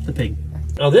 the pig.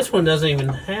 Oh, this one doesn't even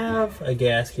have a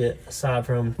gasket aside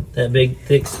from that big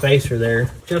thick spacer there.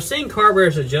 Which I've seen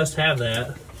carburetors that just have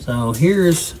that. So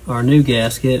here's our new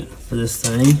gasket for this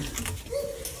thing.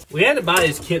 We had to buy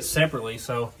these kits separately,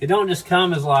 so it don't just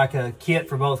come as like a kit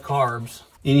for both carbs.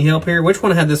 Any help here? Which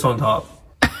one had this on top?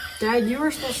 Dad, you were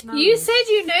supposed to know. You said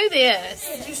you knew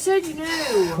this. You said you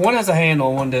knew. One has a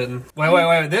handle, one didn't.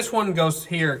 Wait. This one goes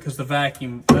here because the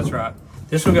vacuum, that's right.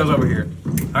 This one goes over here.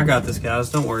 I got this, guys,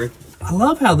 don't worry. I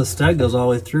love how the stud goes all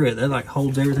the way through it. That like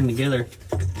holds everything together.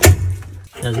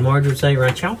 As Marge would say,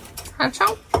 right, y'all? Right,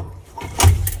 y'all?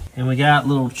 And we got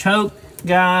little choke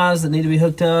guys that need to be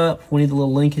hooked up. We need a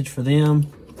little linkage for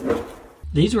them.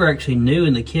 These were actually new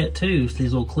in the kit too,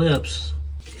 these little clips.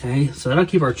 Okay, so that'll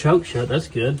keep our choke shut, that's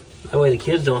good. That way the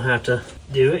kids don't have to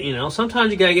do it, you know.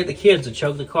 Sometimes you gotta get the kids to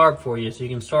choke the carb for you so you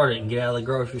can start it and get out of the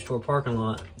grocery store parking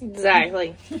lot.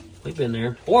 Exactly. We've been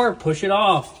there. Or push it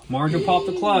off. Marge will pop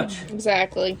the clutch.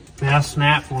 Exactly. I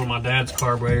snapped one of my dad's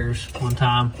carburetors one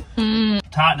time.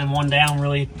 Tightening one down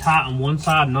really tight on one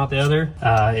side and not the other.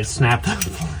 It snapped up.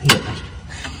 He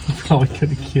probably could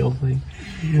have killed me.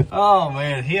 Oh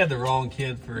man, he had the wrong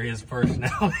kid for his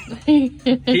personality.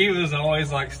 He was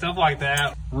always like, stuff like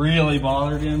that really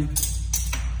bothered him.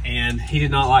 And he did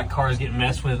not like cars getting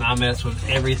messed with, and I messed with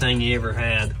everything he ever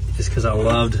had. Just because I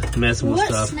loved messing with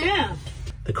stuff. What snapped?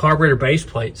 The carburetor base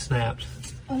plate snapped.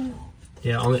 Oh.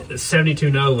 Yeah, on the 72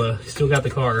 Nova, still got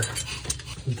the car.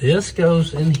 This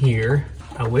goes in here.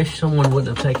 I wish someone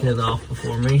wouldn't have taken it off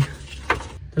before me.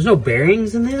 There's no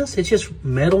bearings in this. It's just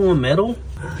metal on metal.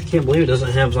 I can't believe it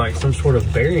doesn't have like some sort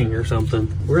of bearing or something.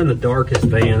 We're in the darkest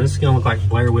van. This is gonna look like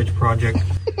Blair Witch Project.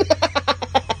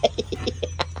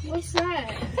 What's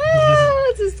that? Oh,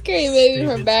 it's a scary movie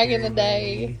from back in the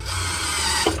day.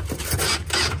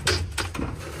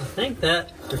 I think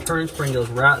that return spring goes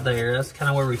right there. That's kind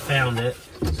of where we found it.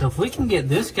 So if we can get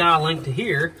this guy linked to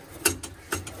here,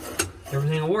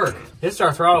 everything will work. This is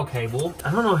our throttle cable.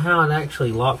 I don't know how it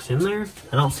actually locks in there.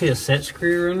 I don't see a set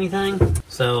screw or anything.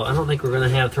 So I don't think we're gonna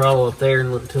have throttle up there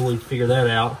until we figure that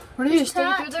out. What do you stick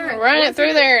it through there? Run it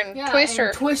through there and twist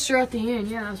her. Twist her at the end.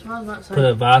 Yeah, that's what I was about to say. Put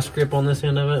a vice grip on this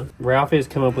end of it. Ralphie has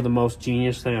come up with the most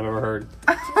genius thing I've ever heard.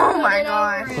 Oh my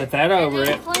gosh. Put that over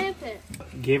it. Clamp it.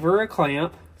 Give her a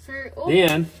clamp. Sir,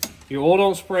 Then your oil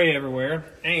don't spray everywhere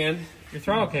and your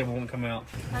throttle cable won't come out.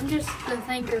 I'm just the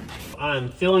thinker.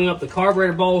 I'm filling up the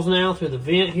carburetor bowls now through the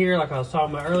vent here like I was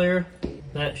talking about earlier.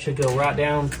 That should go right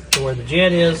down to where the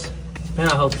jet is. And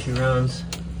I hope she runs.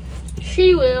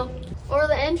 She will. Or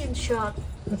the engine's shot.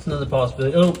 That's another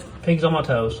possibility. Oh, pig's on my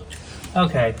toes.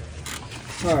 Okay.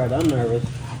 All right, I'm nervous.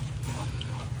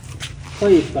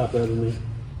 Please stop rubbing me.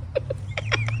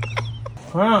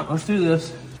 All right, let's do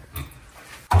this.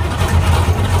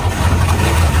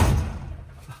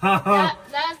 That's gonna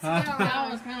run. That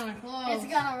was kind of close. It's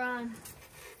gonna run.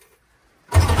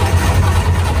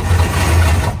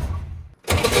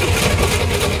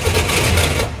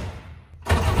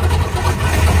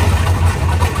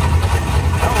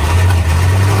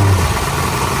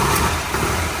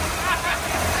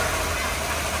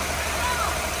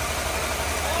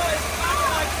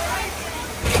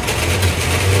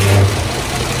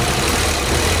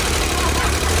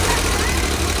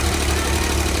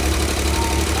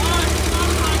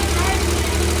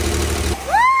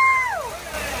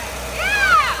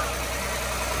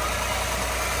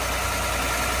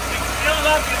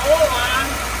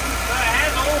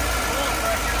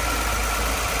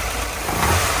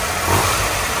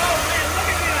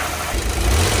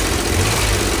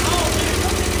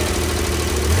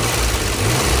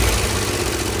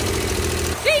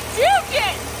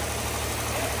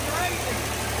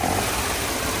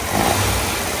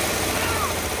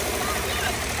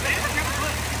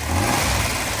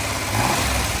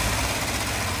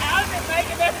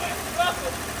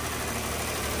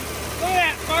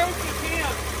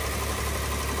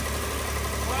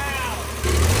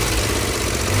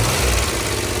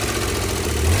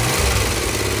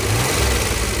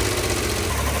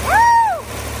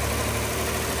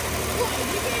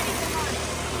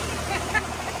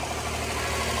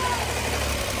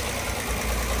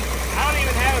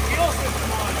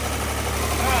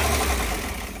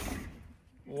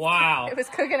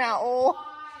 cooking out oil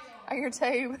on your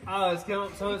tube. Oh, it's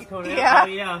going, so it's coming out. Yeah. Oh,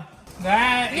 yeah.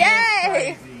 That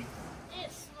Yay! is crazy.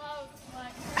 It smokes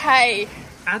like. Hey,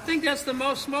 I think that's the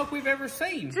most smoke we've ever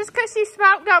seen. just because she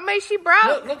smoked don't mean she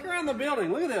broke. Look around the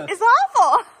building. Look at this. It's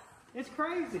awful. It's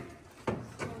crazy.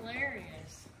 Hilarious.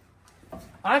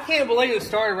 I can't believe it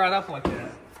started right up like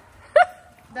that.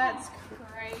 That's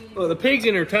crazy. Well, the pig's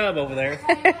in her tub over there.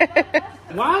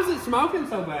 Why is it smoking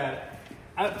so bad?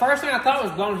 First thing I thought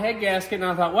was blown head gasket, and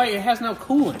I thought, wait, it has no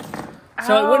coolant.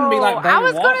 So it wouldn't be like I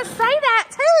was water. going to say that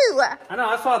too. I know,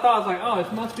 that's what I thought. I was like, oh,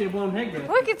 it must be a blown head gasket.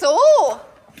 Look, it's oil.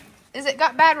 Is it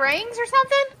got bad rings or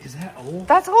something? Is that oil?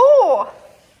 That's oil.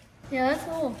 Yeah, that's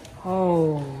cool.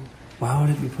 Oh. Why would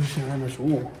it be pushing around this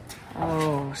oil?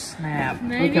 Oh, snap.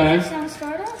 Maybe Okay. next time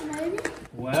start up, maybe.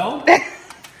 Well,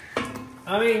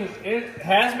 I mean, it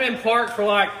has been parked for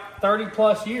like 30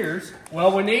 plus years.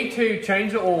 Well, we need to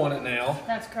change the oil in it now.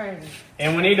 That's crazy.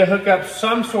 And we need to hook up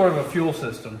some sort of a fuel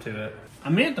system to it. I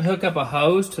meant to hook up a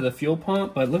hose to the fuel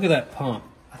pump, but look at that pump.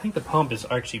 I think the pump is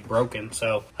actually broken,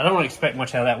 so I don't really expect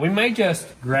much out of that. We may just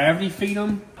gravity feed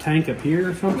them, tank up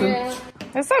here or something. Yeah.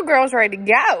 This little girl's ready to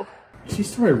go. She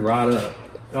started right up.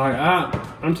 Like,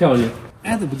 I'm telling you,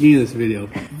 at the beginning of this video,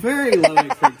 very low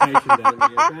expectations out of me,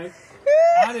 okay?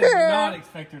 I did not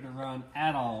expect her to run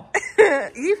at all.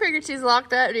 You figured she's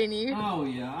locked up, didn't you? Oh,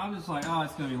 yeah. I was like, oh,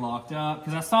 it's going to be locked up.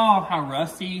 Because I saw how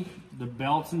rusty the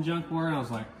belts and junk were. And I was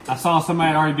like, I saw somebody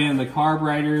had already been in the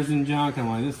carburetors and junk. I'm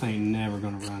like, this thing never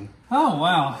going to run. Oh,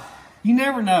 wow. You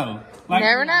never know. Like,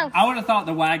 Never know. I would have thought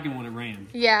the wagon would have ran.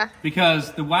 Yeah.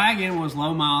 Because the wagon was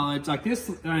low mileage. Like, this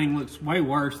thing looks way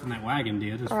worse than that wagon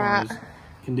did as far as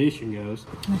condition goes.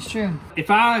 That's true. If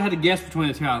I had to guess between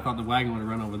the two, I thought the wagon would have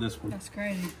run over this one. That's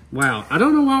crazy. Wow. I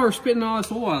don't know why we're spitting all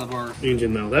this oil out of our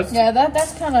engine, though. That's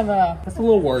That's kind of a... That's a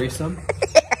little worrisome.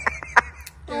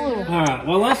 All right,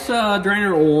 well, let's drain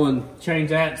our oil and change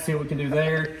that and see what we can do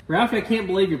there. Ralphie, I can't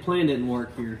believe your plan didn't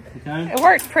work here, okay? It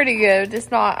works pretty good,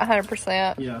 just not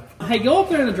 100%. Yeah. Hey, go up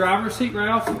there in the driver's seat,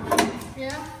 Ralph.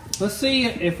 Yeah. Let's see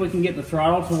if we can get the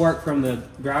throttle to work from the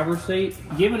driver's seat.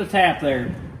 Give it a tap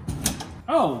there.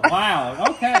 Oh, wow,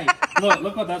 okay.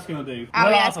 Look what that's going to do. Oh,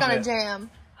 Let yeah, off it's a going to bit. jam.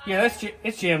 Yeah,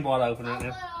 it's jammed wide open right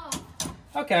now.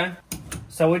 Okay.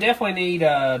 So we definitely need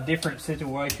a different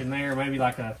situation there. Maybe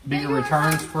like a bigger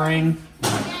return spring.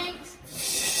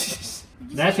 Thanks.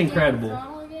 That's incredible.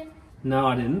 No,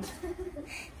 I didn't.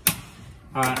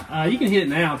 All right, you can hit it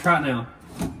now. Try it now.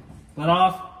 Let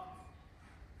off.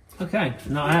 Okay,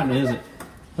 not happening, is it?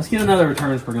 Let's get another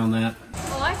return spring on that.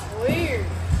 Oh, that's weird.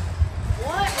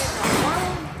 What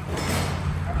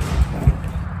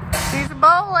in the world? She's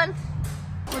bowling.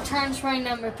 Return spring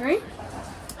number 3.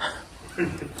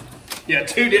 Yeah,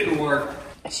 2 didn't work.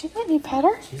 Is she letting you pet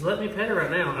her? She's letting me pet her right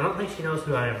now. I don't think she knows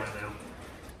who I am right now.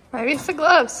 Maybe it's the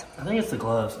gloves. I think it's the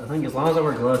gloves. I think as long as I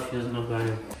wear gloves, she doesn't know who I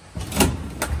am.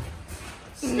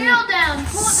 Still down.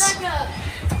 Pull it back up.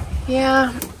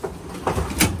 Yeah.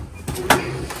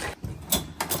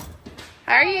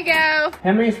 There you go.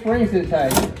 How many springs did it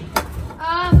take?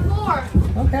 4.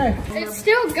 Okay. It's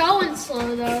still going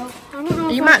slow though. I don't know.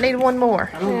 You might need one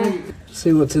more.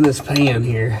 See what's in this pan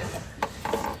here.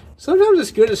 Sometimes it's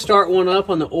good to start one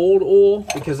up on the old oil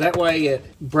because that way it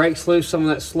breaks loose some of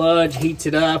that sludge, heats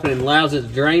it up, and allows it to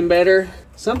drain better.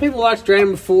 Some people like to drain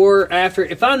before, after.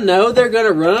 If I know they're going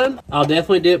to run, I'll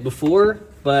definitely do it before.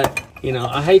 But, you know,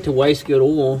 I hate to waste good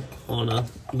oil on a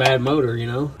bad motor, you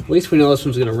know. At least we know this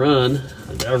one's going to run.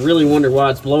 I really wonder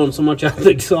why it's blowing so much out of the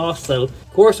exhaust, though.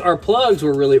 Of course, our plugs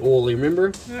were really oily,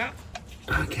 remember? Yeah.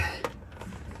 Okay.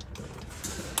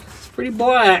 It's pretty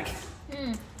black.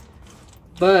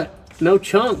 But no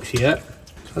chunks yet.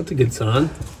 That's a good sign.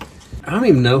 I don't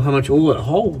even know how much oil it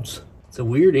holds. It's a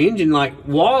weird engine. Like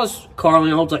Wall's car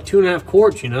only holds like 2.5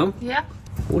 quarts, you know? Yeah.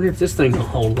 I wonder if this thing will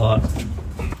hold a lot.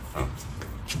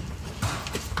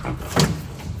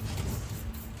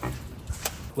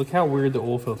 Look how weird the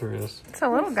oil filter is. It's a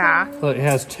little guy. Look, it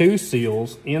has 2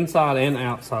 seals, inside and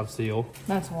outside seal.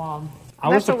 That's wild. I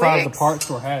was That's a surprised the Wix. parts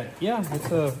store had it. Yeah,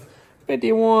 it's a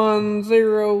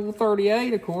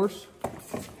 51038, of course.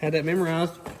 Had that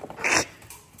memorized.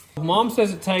 Mom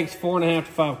says it takes 4.5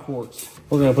 to 5 quarts.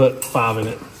 We're gonna put 5 in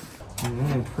it. I'm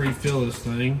gonna pre-fill this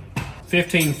thing.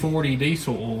 1540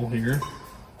 diesel oil here.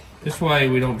 This way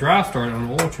we don't dry start it on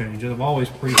an oil change. I've always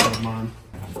pre-filled mine.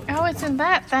 Oh, it's in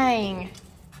that thing.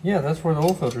 Yeah, that's where the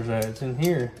oil filter's at. It's in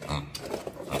here.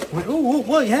 Wait, oh,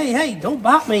 whoa, hey, don't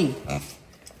bite me.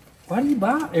 Why do you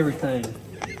bite everything?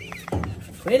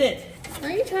 Quit it. Are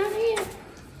you trying in?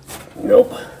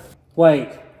 Nope. Wait.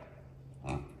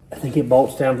 I think it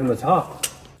bolts down from the top.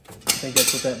 I think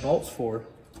that's what that bolt's for.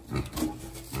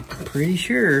 pretty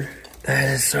sure.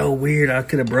 That is so weird. I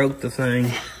could have broke the thing.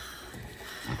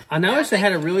 I noticed it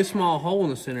had a really small hole in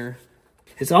the center.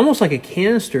 It's almost like a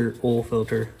canister oil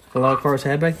filter. A lot of cars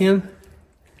had back then.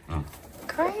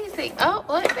 Crazy. Oh,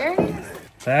 look, there it is.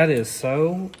 That is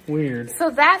so weird. So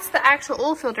that's the actual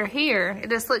oil filter here. It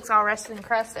just looks all rusted and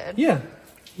crusted. Yeah.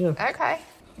 Yeah. Okay.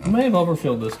 I may have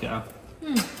overfilled this guy.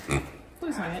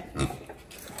 Looks like it.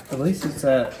 At least it's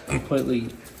that completely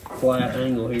flat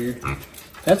angle here.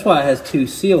 That's why it has two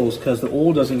seals, because the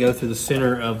oil doesn't go through the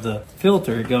center of the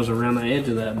filter. It goes around the edge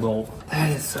of that bolt.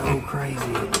 That is so crazy.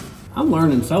 I'm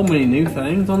learning so many new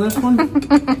things on this one.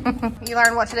 You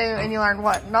learn what to do and you learn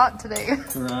what not to do.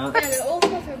 Right. Yeah, the oil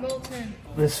filter bolts in.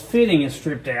 This fitting is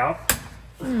stripped out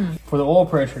for the oil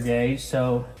pressure gauge,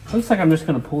 so looks like I'm just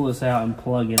going to pull this out and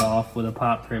plug it off with a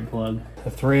pipe thread plug. The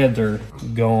threads are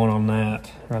going on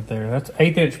that right there. That's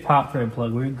 1/8 inch pipe thread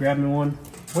plug. Will you grab me one?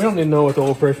 We don't need to know what the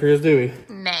oil pressure is, do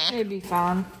we? Nah. It'd be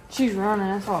fine. She's running,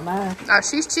 that's all that matters. Oh,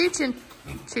 she's chooching.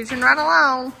 Chooching right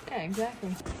along. Yeah,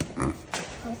 exactly.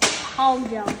 Hog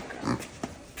junk.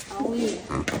 Oh, yeah.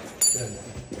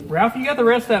 Ralph, you got the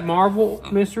rest of that Marvel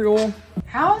mystery oil?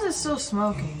 How is it still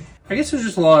smoking? I guess there's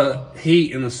just a lot of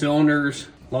heat in the cylinders,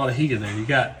 a lot of heat in there. You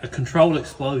got a controlled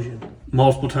explosion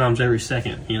multiple times every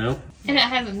second, you know? And it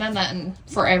hasn't done that in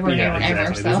forever and ever and ever.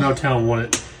 Exactly. So. There's no telling what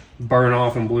it burned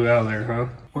off and blew out of there, huh?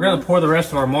 We're gonna pour the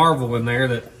rest of our Marvel in there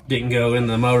that didn't go in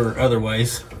the motor other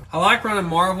ways. I like running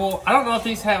Marvel. I don't know if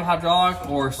these have hydraulic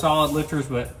or solid lifters,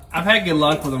 but I've had good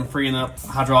luck with them freeing up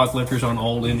hydraulic lifters on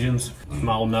old engines,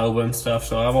 my old Nova and stuff,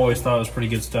 so I've always thought it was pretty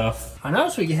good stuff. I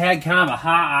noticed we had kind of a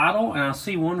high idle, and I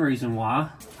see one reason why.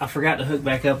 I forgot to hook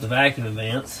back up the vacuum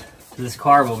vents to this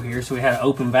carb over here, so we had an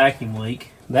open vacuum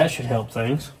leak. That should help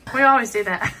things. We always do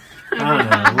that.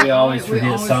 I know, we always We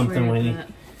forget always something forget we that.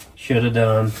 should have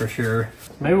done for sure.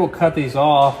 Maybe we'll cut these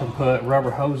off and put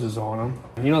rubber hoses on them.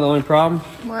 You know the only problem?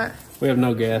 What? We have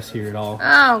no gas here at all.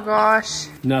 Oh, gosh.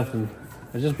 Nothing.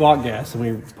 I just bought gas and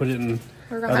we put it in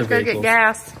We're going to other have to go vehicles. get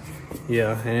gas.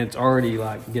 Yeah, and it's already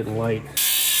like getting late.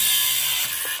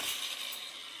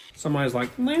 Somebody's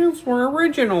like, these were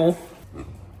original.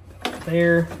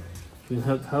 There. We can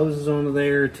hook hoses onto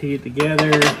there, tee it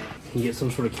together. And get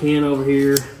some sort of can over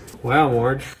here. Wow,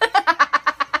 Marge.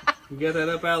 You got that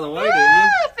up out of the way, didn't you?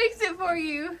 I fixed it for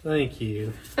you. Thank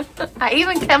you. I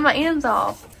even cut my ends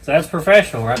off. So that's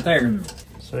professional right there.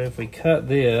 So if we cut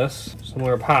this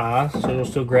somewhere up high, so it'll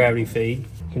still gravity feed,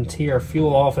 we can tee our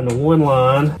fuel off into one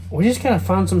line. We just gotta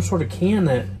find some sort of can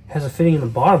that has a fitting in the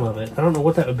bottom of it. I don't know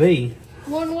what that would be.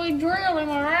 One-way drill, am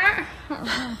I right?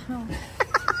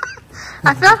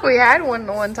 I feel like we had one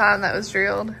the one time that was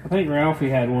drilled. I think Ralphie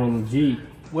had one on the Jeep.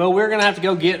 Well, we're gonna have to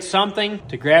go get something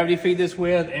to gravity feed this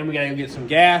with, and we gotta go get some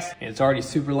gas. And it's already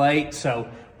super late, so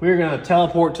we're gonna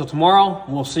teleport till tomorrow,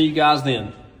 and we'll see you guys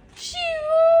then.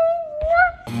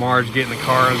 Marge getting the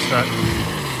car unstuck.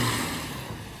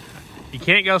 You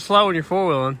can't go slow when you're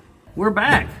four-wheeling. We're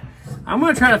back. I'm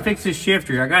gonna try to fix this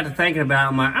shifter. I got to thinking about it.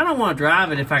 I'm like, I don't want to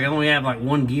drive it if I only have like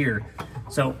one gear.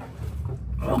 So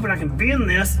I'm hoping I can bend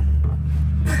this.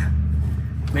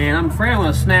 Man, I'm afraid I'm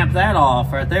gonna snap that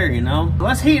off right there, you know?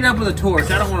 Let's heat it up with a torch.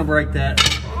 I don't want to break that.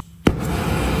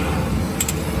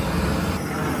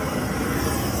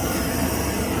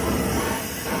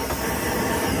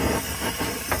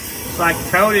 It's like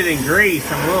coated in grease.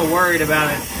 I'm a little worried about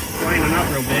it flaming up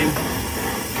real big.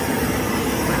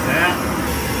 Like that.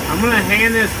 I'm gonna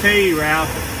hand this to you, Ralph.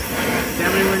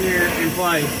 Tell me when you're in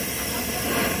place.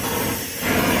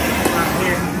 Right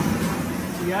here.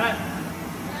 You got it?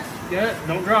 Good.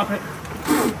 Don't drop it.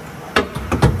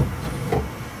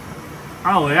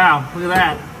 Oh yeah, look at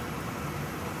that.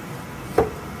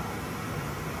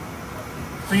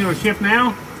 Think it'll shift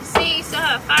now? See, you still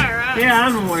have fire, right? Yeah,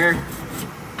 I'm aware.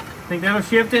 Think that'll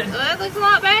shift it? Well, that looks a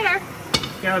lot better.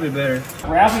 Gotta be better.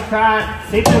 Ralphie, try it.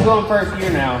 See if it'll go in first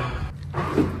gear now.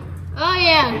 Oh,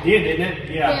 yeah. It did, didn't it?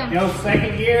 Yeah. Yeah. Go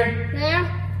second gear. There.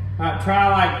 Alright, try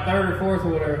like third or fourth or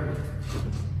whatever.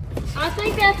 I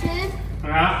think that's it.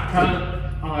 Alright, try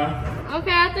it. Alright.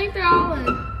 Okay, I think they're all in.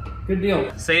 Good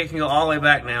deal. See, it can go all the way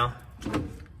back now. Well,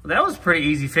 that was a pretty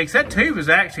easy fix. That tube is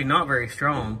actually not very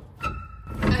strong.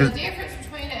 The difference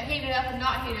between it heated up and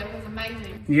not heated up was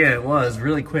amazing. Yeah, it was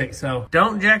really quick. So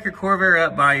don't jack your Corvair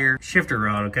up by your shifter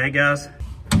rod, okay, guys?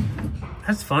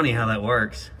 That's funny how that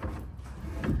works.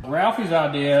 Ralphie's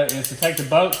idea is to take the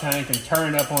boat tank and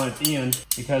turn it up on its end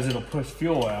because it'll push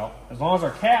fuel out. As long as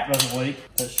our cap doesn't leak,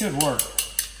 that should work.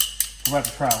 We're about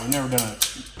to try it. We've never done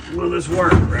it. Will this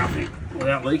work, Ralphie?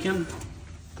 Without leaking?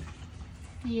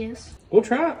 Yes. We'll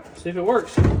try it. See if it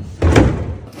works.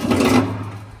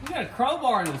 got a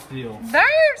crowbar in this deal. Darn,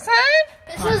 son.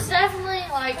 This was definitely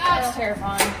like That's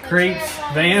terrifying. Creeps,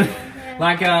 van,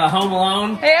 like Home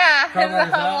Alone. Yeah, it's Crowbar's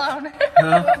a up. Home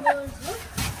Alone.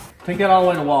 Take that all the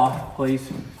way to the wall, please.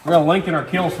 We're gonna lengthen our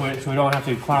kill switch so we don't have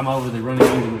to climb over the running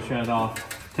engine to shut it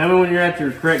off. Tell me when you're at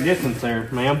your correct distance there,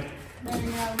 ma'am.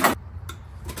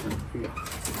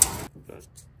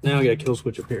 Now we got a kill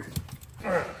switch up here.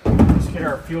 All right, let's get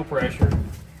our fuel pressure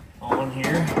on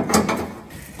here.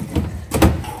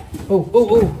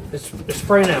 Oh, it's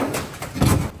spraying out.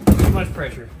 Too much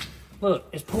pressure. Look,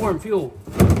 it's pouring fuel.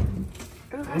 I'm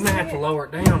gonna have to lower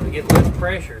it down to get less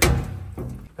pressure.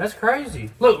 That's crazy.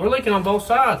 Look, we're leaking on both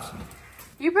sides.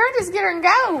 You better just get her and go.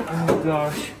 Oh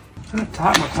gosh. I'm gonna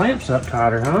tighten my clamps up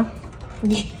tighter, huh?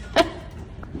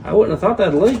 I wouldn't have thought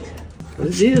that leaked, but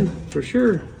it did, for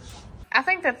sure. I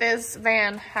think that this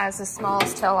van has the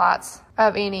smallest taillights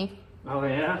of any. Oh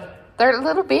yeah? They're a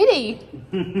little bitty.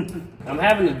 I'm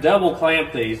having to double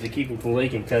clamp these to keep them from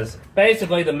leaking because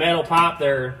basically the metal pipe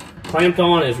they're clamped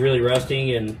on is really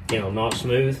rusty and, you know, not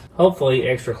smooth. Hopefully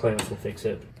extra clamps will fix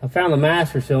it. I found the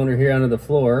master cylinder here under the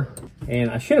floor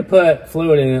and I should have put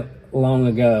fluid in it long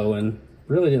ago and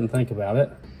really didn't think about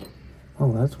it.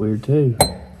 Oh, that's weird too.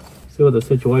 See what the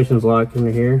situation's like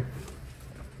under here.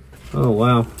 Oh,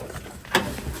 wow.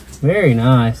 Very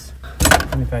nice.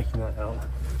 Let me vacuum that out.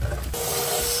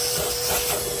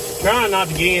 Trying not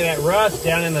to get any of that rust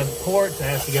down in the ports that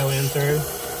has to go in through.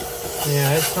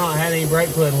 Yeah, it's not had any brake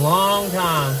fluid in a long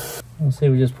time. Let's see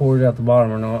if we just poured it out the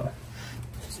bottom or not.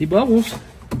 See bubbles.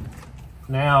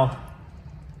 Now,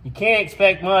 you can't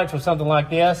expect much with something like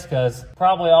this because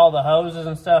probably all the hoses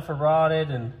and stuff are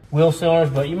rotted and wheel cylinders,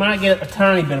 but you might get a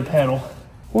tiny bit of pedal.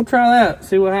 We'll try that,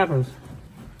 see what happens.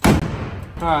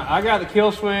 All right, I got the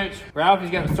kill switch.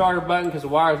 Ralphie's got the starter button because the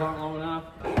wires aren't long enough.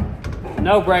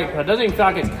 No brake, but it doesn't even feel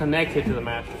like it's connected to the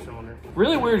master cylinder.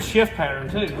 Really weird shift pattern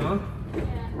too, huh?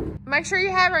 Make sure you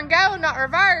have her and go, not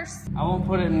reverse. I won't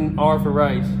put it in R for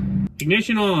race.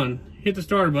 Ignition on. Hit the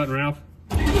starter button, Ralph.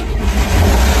 All right,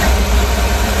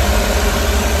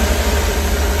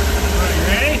 you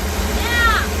ready?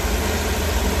 Yeah.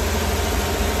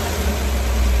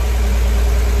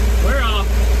 We're off.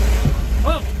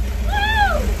 Oh!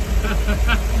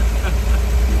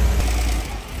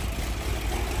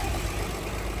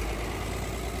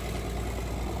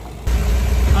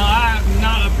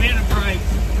 Not a bit of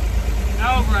brakes.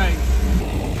 No brakes.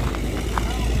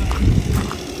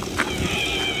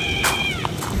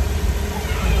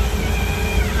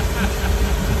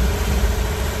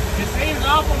 It seems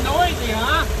awful noisy,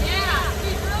 huh? Yeah,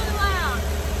 it's really loud.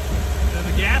 Does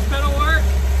the gas pedal work?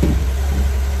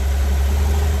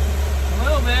 A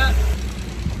little bit.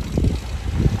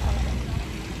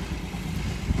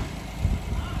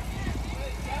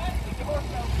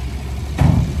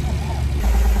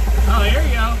 Oh, here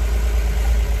you go.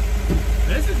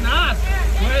 This is nice.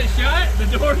 When it's shut, the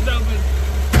door's open.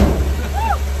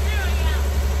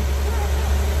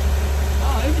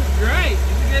 Oh, this is great.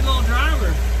 It's a good little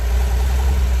driver.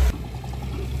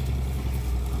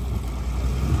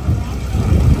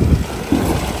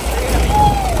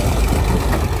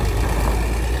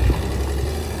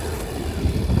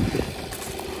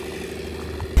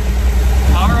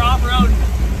 Power off-road.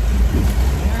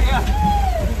 There you go.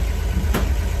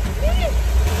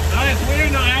 Oh, it's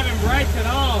weird not having brakes at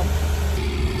all.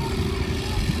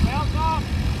 Belts off.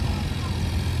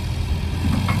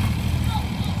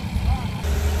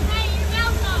 Hey, your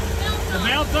belt's off. The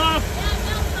belt's off. Yeah,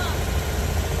 belt's off.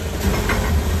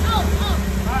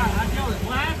 Oh. Alright, I killed it.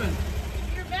 What happened?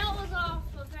 Your belt was off,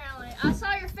 apparently. I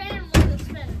saw your fan wasn't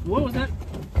spinning. What was that?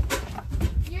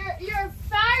 Your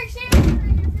fire extinguisher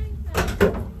and your thing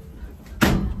fell.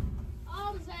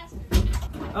 All disaster.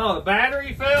 Oh, the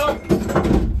battery fell.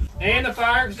 And the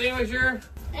fire extinguisher.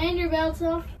 And your belt's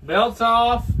off. Belts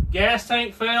off. Gas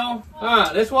tank fell.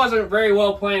 This wasn't very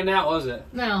well planned out, was it?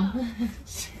 No. The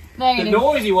Negative.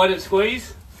 noisy, was it,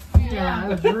 Squeeze?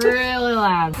 Yeah, it was really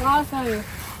loud. I'll tell you.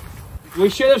 We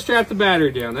should have strapped the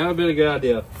battery down. That would have been a good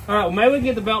idea. All right, well, maybe we can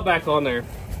get the belt back on there.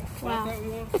 Wow.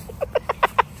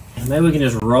 Maybe we can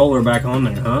just roll her back on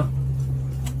there, huh?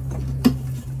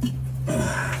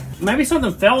 Maybe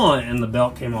something fell on it and the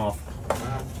belt came off.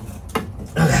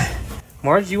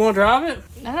 Marge, you want to drive it?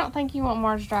 I don't think you want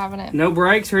Marge driving it. No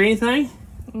brakes or anything?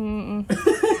 Mm-mm.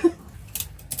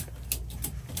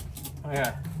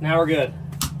 Okay, now we're good.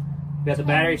 Got the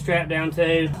battery strapped down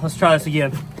too. Let's try this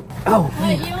again. Oh,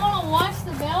 Wait, you want to watch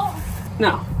the belt?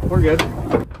 no, we're good.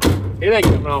 It ain't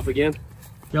coming off again.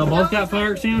 Y'all both got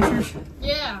fire extinguishers?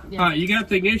 Yeah. All right, you got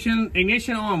the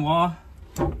ignition on, Wah.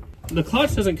 The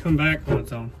clutch doesn't come back on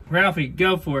its own. Ralphie,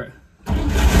 go for it.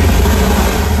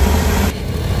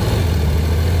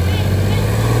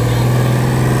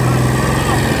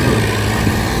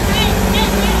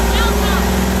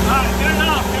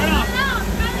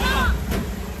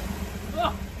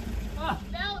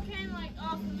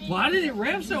 Why did it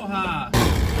rev so high?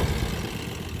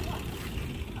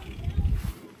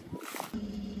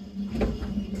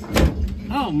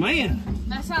 Oh man.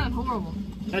 That sounded horrible.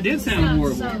 That did sound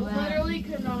horrible. So literally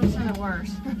could not have sounded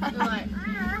worse. Like,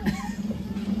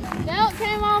 Belt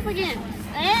came off again.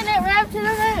 And it wrapped to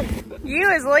the moon. You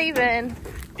is leaving.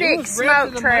 Thick was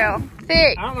wrapped to smoke the trail. moon.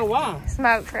 Thick I don't know why.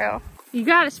 smoke trail. You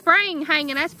got a spring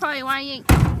hanging. That's probably why you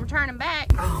ain't returning back.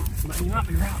 Oh, you might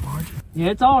be right, Marge.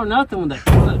 Yeah, it's all or nothing with that.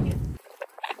 Look.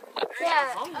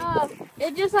 Yeah,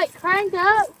 it just like cranked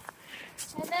up.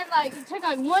 And then like it took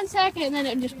like 1 second and then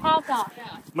it just popped off.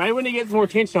 Maybe when you get more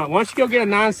tension on it. Why don't you go get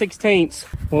a 9/16,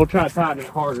 we'll try to tighten it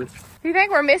harder. Do you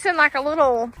think we're missing like a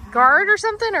little guard or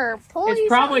something, or pulley? It's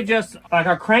probably just like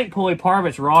our crank pulley part of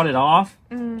it's rotted off.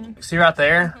 See right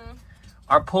there?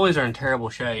 Our pulleys are in terrible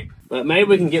shape. But maybe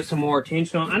we can get some more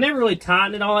tension on. I never really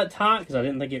tightened it all that tight because I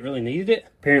didn't think it really needed it.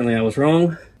 Apparently I was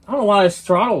wrong. I don't know why this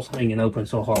throttle's hanging open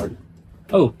so hard.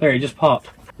 Oh, there, it just popped.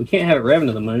 We can't have it revving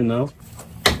to the moon though.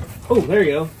 Oh, there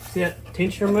you go. See that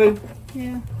tensioner move?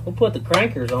 Yeah. We'll put the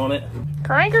crankers on it.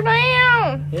 Crank her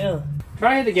down. Yeah.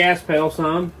 Try hit the gas pedal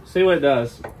some. See what it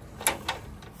does.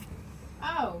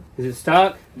 Oh. Is it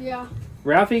stuck? Yeah.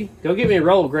 Ralphie, go get me a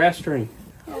roll of grass string.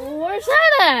 Where's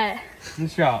that at? In the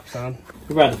shop, son.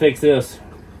 We're about to fix this.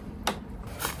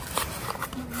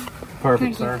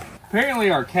 Perfect, sir. Apparently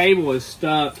our cable is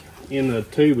stuck in the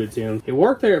tube it's in. It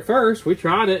worked there at first. We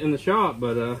tried it in the shop,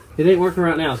 but it ain't working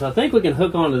right now. So I think we can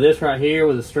hook onto this right here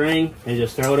with a string and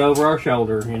just throw it over our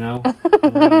shoulder, you know.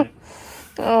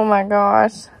 Oh my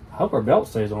gosh. I hope our belt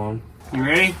stays on. You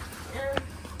ready?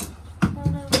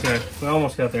 Okay, we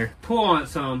almost got there. Pull on it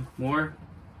some more.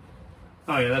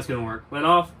 Oh yeah, that's gonna work. Let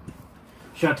off.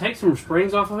 Should I take some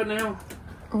springs off of it now?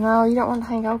 No, you don't want to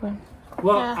hang open.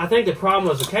 Well, I think the problem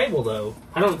was the cable though.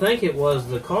 I don't think it was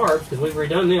the carbs because we've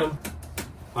redone them.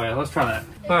 Oh yeah, let's try that.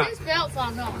 All This belt's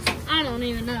on off. I don't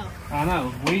even know. I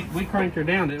know. We cranked her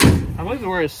down, didn't we? I believe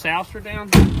we're soused her down.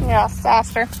 Yeah,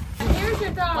 faster. Here's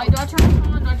your dog. wait, do I turn this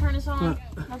on? Do I turn this on? Do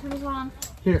I turn this on?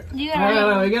 Here. You We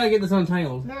gotta get this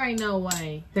untangled. There ain't no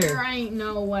way. Here. There ain't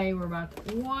no way we're about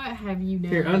to. What have you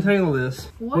done? Here, untangle this.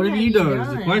 What have have you you done? Is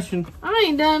done? the question. I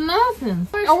ain't done nothing.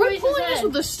 Where's Are we Squeeze's pulling this head?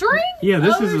 with a string? Yeah,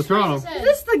 this is the throttle. Is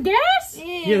this the gas?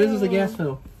 Yeah, this is the gas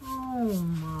pedal. Oh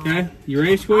my. Okay, you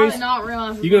ready, I Squeeze? did not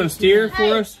realize. You gonna steer for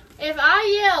Hey. us? If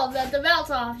I yelled that the belt's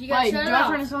off, you gotta Wait, shut do it I off.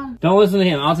 turn this on? Don't listen to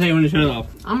him. I'll tell you when to shut it off.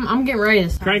 I'm getting ready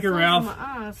to Crank her, Ralph. My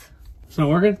eyes. It's not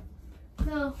working?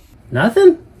 No.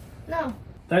 Nothing? No.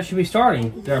 That should be starting.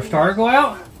 Did our starter go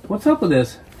out? What's up with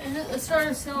this? Is it the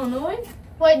starter still annoying?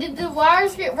 Wait, did the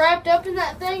wires get wrapped up in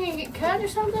that thing and get cut or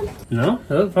something? No,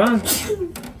 that looks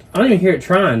fine. I don't even hear it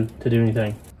trying to do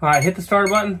anything. All right, hit the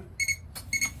starter button.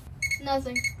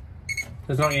 Nothing.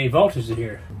 There's not any voltage in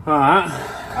here. All right.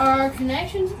 Our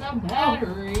connections? The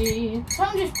battery.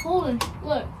 Something just pulled it.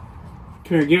 Look.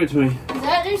 Here, give it to me. Does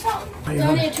that do something? Do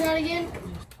I need to try it again?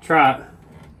 Try it.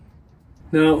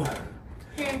 No.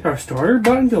 Here. Did our starter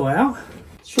button go out?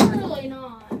 Surely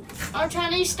not. Our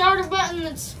Chinese starter button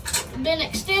that's been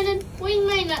extended, what do you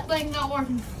mean that thing's not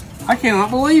working? I cannot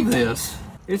believe this.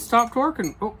 It stopped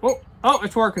working. Oh,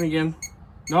 it's working again.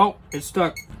 No, it's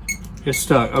stuck. It's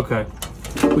stuck. Okay.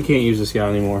 We can't use this guy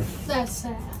anymore. That's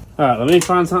sad. All right, let me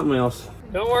find something else.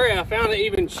 Don't worry, I found an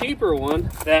even cheaper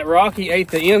one that Rocky ate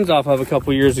the ends off of a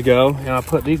couple years ago, and I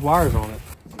put these wires on it.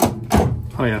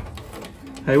 Oh, yeah.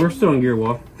 Hey, we're still in gear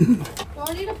walk. Do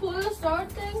I need to pull the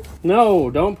start thing?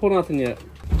 No, don't pull nothing yet.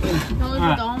 Don't leave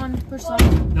Alright. it on. Push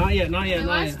on. Not yet, not yet, Am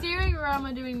not I yet. steering or am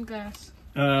I doing gas?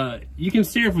 You can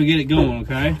steer if we get it going,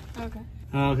 okay? Okay.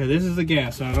 Okay, this is the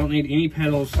gas, so I don't need any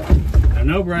pedals. I have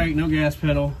no brake, no gas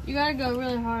pedal. You gotta go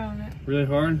really hard on it. Really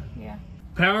hard? Yeah.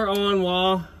 Power on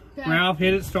while Okay. Ralph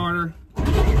hit it starter.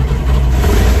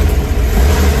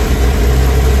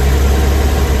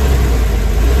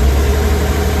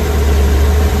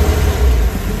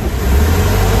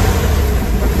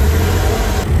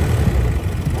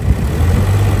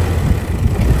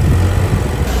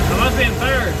 I must be in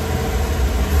third.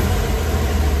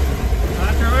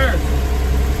 After earth.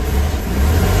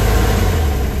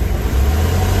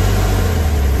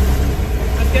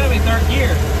 That's gotta be third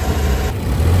gear.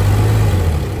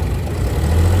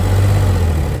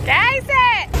 Guys,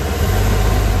 it!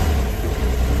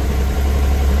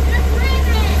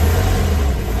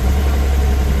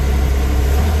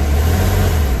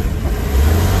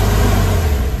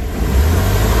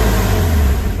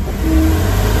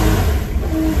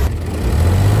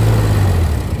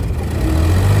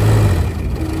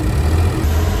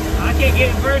 I can't get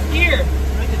in first gear.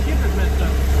 I think the shifter's messed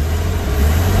up.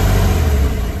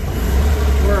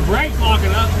 Or a brake's lost.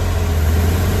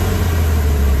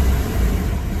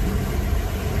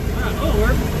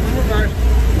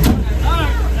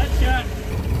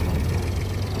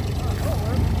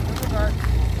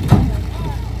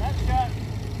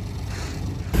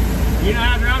 You know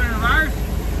how to drive in reverse?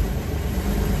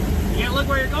 You gotta look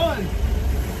where you're going.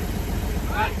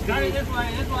 Got it this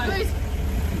way, this way. Please.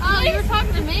 Oh, you were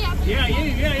talking to me? Yeah,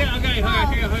 okay, all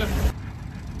right, here. Let's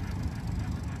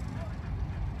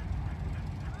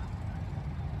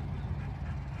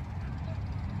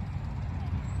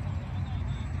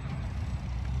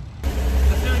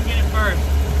see if we can get it first.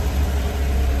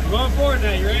 We're going forward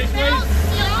now, you ready, Squeeze?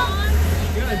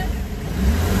 Good.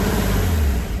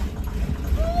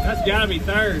 That's gotta be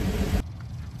third.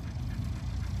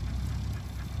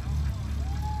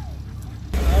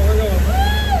 Oh, we're going.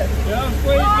 Go,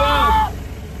 Squeeze, go.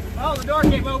 Oh, the door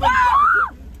came open.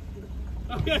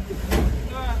 Okay.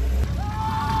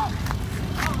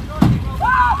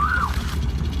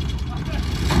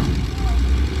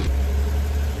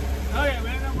 Okay,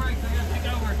 man, no brakes. I gotta take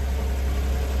over.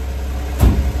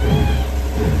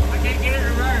 I can't get it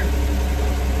reversed.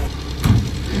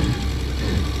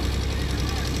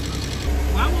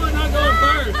 Why am I not going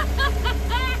first?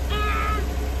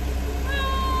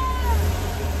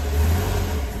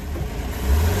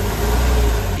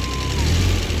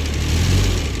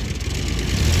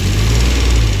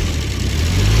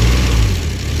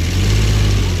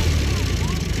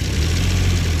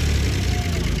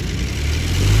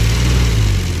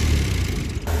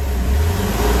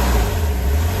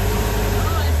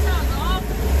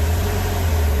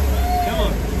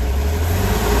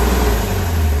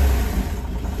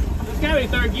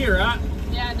 Third gear, right?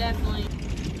 Yeah, definitely.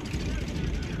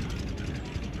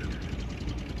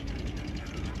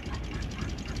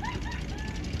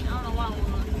 I don't know why I'm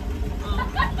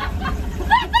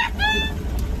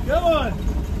Go on.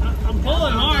 I'm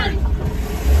pulling hard.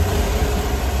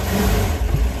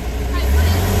 Hey,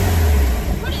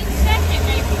 put it in second,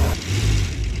 maybe.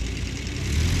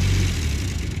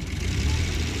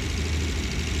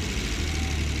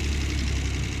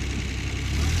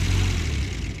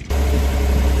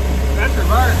 That's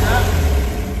reverse, huh?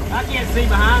 I can't see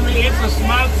behind me. It's a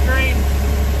smoke screen.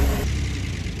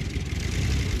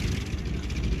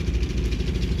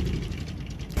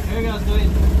 Here we go,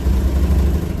 Squeeze.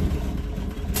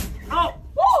 Oh!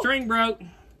 Woo! String broke.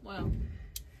 Well,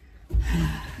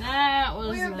 that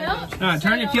was built. All right,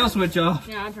 turn your kill switch off.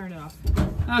 Yeah, I turned it off.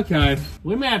 Okay.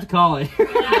 We may have to call it.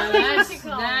 Yeah,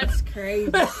 that's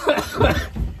crazy.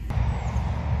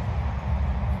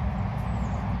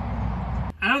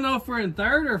 I don't know if we're in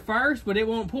third or first, but it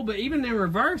won't pull. But even in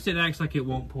reverse, it acts like it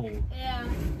won't pull. Yeah.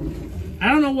 I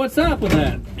don't know what's up with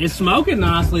that. It's smoking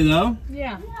nicely, though.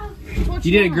 Yeah.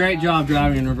 You did a great job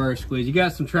driving in reverse, Squeeze. You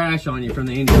got some trash on you from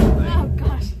the engine. Oh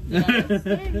gosh.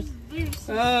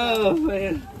 Oh,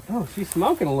 man. Oh, she's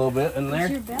smoking a little bit in there.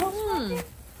 Your belt smoking?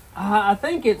 I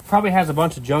think it probably has a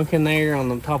bunch of junk in there on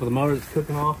the top of the motor that's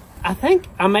cooking off. I think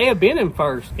I may have been in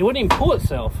first. It wouldn't even pull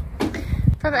itself.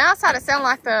 From the outside, it sounded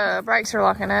like the brakes are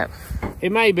locking up.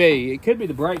 It may be. It could be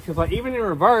the brakes. Because like even in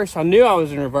reverse, I knew I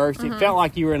was in reverse. It felt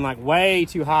like you were in like way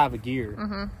too high of a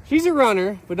gear. She's a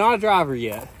runner, but not a driver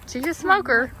yet. She's a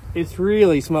smoker. It's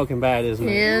really smoking bad, isn't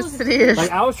it? Yes, it is. Like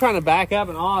I was trying to back up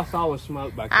and all I saw was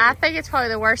smoke back there. I think it's probably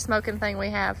the worst smoking thing we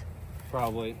have.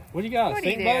 Probably. What do you got? What are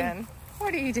you Stink bug? doing?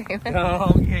 What are you doing?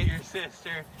 Don't get your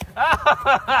sister.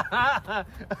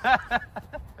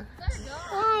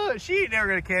 Oh, she ain't never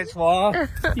gonna catch sloth.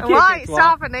 Why ain't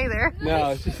stopping either?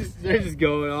 No, they're just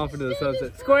going off into the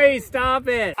sunset. Squeeze, stop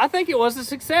it. I think it was a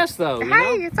success though. You know?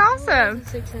 Hey, it's awesome.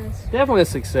 Success. Definitely a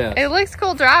success. It looks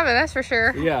cool driving, that's for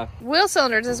sure. Yeah. Wheel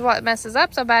cylinders is what messes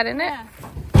up so bad, isn't it? Yeah.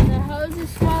 The hose is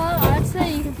swallowed. I'd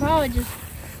say you could probably just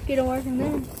get it working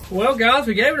then. Well, guys,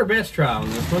 we gave it our best try on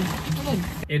this one.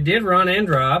 It did run and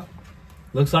drive.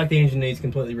 Looks like the engine needs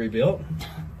completely rebuilt.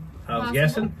 I was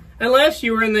guessing. Unless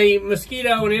you were in the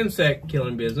mosquito and insect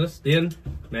killing business, then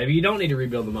maybe you don't need to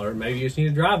rebuild the motor. Maybe you just need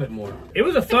to drive it more. It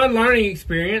was a fun learning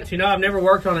experience. You know, I've never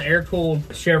worked on an air-cooled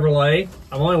Chevrolet.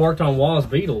 I've only worked on Wallace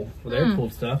Beetle with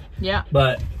air-cooled stuff. Yeah.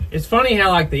 But it's funny how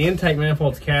like the intake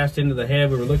manifold's cast into the head.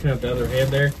 We were looking at the other head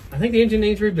there. I think the engine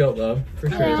needs rebuilt though,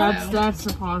 for sure. That's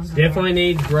the positive. Definitely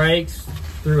needs brakes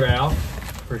throughout,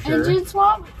 for sure. Engine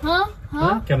swap? Huh?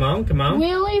 Come on, come on.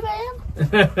 Wheelie van?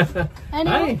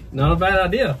 Hey, not a bad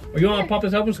idea. Are you want to pop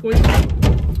this open, Squeeze?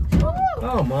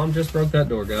 Oh, Mom just broke that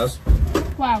door, guys.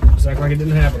 Wow. Just act like it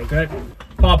didn't happen, okay?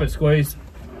 Pop it, Squeeze.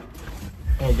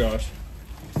 Oh, gosh.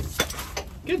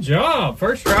 Good job.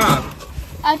 First try.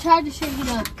 I tried to shake it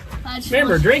up.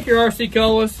 Remember, drink your RC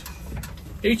Colas.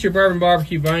 Eat your bourbon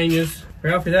barbecue Vanias.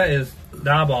 Ralphie, that is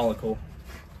diabolical.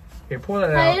 Here, pour that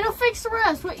Hey, out. it'll fix the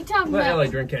rest. What you talking Let about? Ellie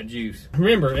drink that juice.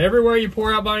 Remember, everywhere you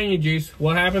pour out Vania juice,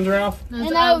 what happens, Ralph?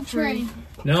 An oak tree.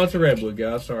 No, it's a redwood,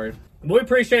 guys. Sorry. We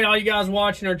appreciate all you guys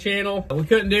watching our channel. We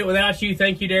couldn't do it without you.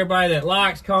 Thank you to everybody that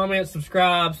likes, comments,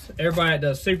 subscribes, everybody that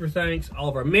does super thanks, all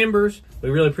of our members.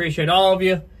 We really appreciate all of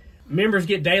you. Members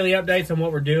get daily updates on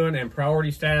what we're doing and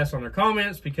priority status on their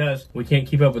comments because we can't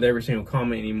keep up with every single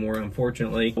comment anymore,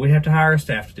 unfortunately. We have to hire a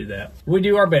staff to do that. We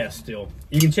do our best still.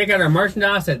 You can check out our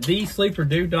merchandise at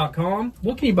thesleeperdude.com.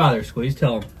 What can you buy there, Squeeze?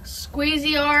 Tell them.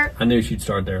 Squeezy art, I knew she'd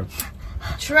start there.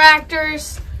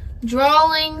 tractors,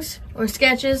 drawings or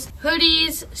sketches,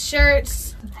 hoodies,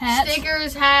 shirts, Hats.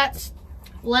 stickers, hats,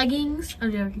 leggings.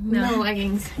 I'm joking. No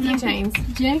leggings.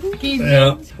 Keychains.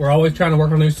 Yeah, we're always trying to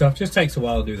work on new stuff. Just takes a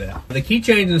while to do that. The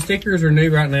keychains and stickers are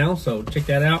new right now, so check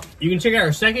that out. You can check out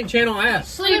our second channel at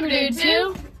Sleeper Dude 2.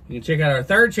 You can check out our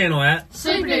third channel at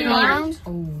Sleeper Dude Armed.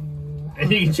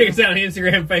 and you can check us out on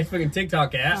Instagram, Facebook, and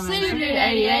TikTok at Sleeper Dude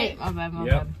 88. My bad, my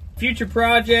Yep. bad. Future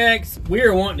projects. We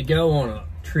are wanting to go on a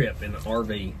trip in the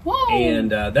RV. Whoa. And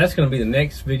that's going to be the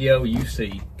next video you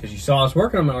see because you saw us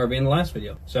working on the RV in the last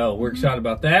video. So we're excited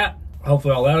about that.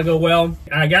 Hopefully all that'll go well.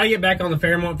 I got to get back on the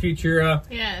Fairmont Futura.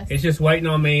 Yes. It's just waiting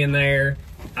on me in there.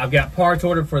 I've got parts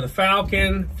ordered for the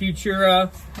Falcon Futura.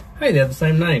 Hey, they have the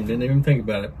same name. Didn't even think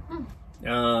about it.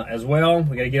 As well,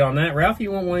 we got to get on that. Ralph,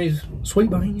 you want one of these sweet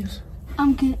behinas?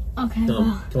 I'm good. Okay.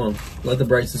 No, come on. Let the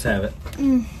braces have it.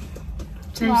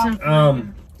 Wow.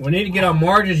 We need to get on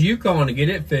Marge's Yukon to get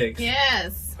it fixed.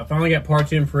 Yes. I finally got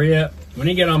parts in for it. We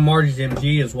need to get on Marge's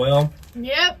MG as well.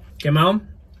 Yep. Come on.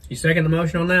 You second the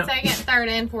motion on that? Second, third,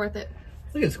 and fourth it.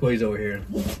 Look at Squeeze over here.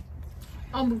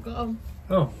 Oh my god.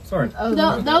 Oh, sorry.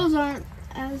 Those aren't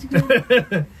as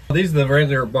good. These are the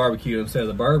regular barbecue instead of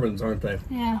the bourbons, aren't they?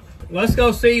 Yeah. Let's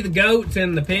go see the goats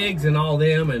and the pigs and all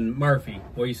them and Murphy.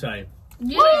 What do you say?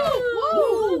 Yeah.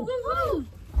 Woo! Woo!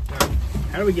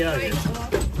 How do we get out of here?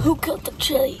 Who cut the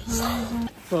cheese?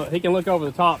 Look, he can look over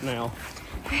the top now.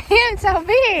 It's so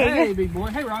big. Hey, big boy.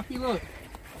 Hey, Rocky, look.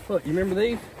 Look, you remember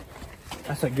these?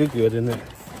 That's a good, isn't it?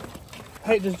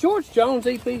 Hey, does George Jones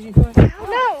eat these, you think?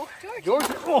 No.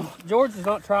 George has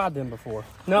not tried them before.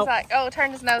 No. He's like, oh,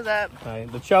 turn his nose up. Okay,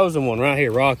 the chosen one right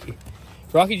here, Rocky.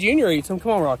 Rocky Jr. eats them.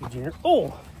 Come on, Rocky Jr.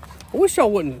 Oh, I wish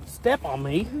y'all wouldn't step on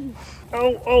me.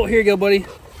 Oh, here you go, buddy.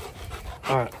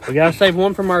 All right, we gotta save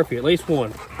one for Murphy, at least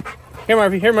one. Here,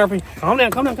 Murphy. Calm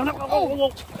down.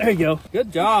 Oh, there you go.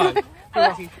 Good job. Here,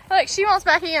 Rocky. Look, she wants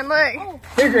back in. Look.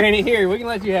 Here, Granny. Here, we can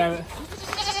let you have it.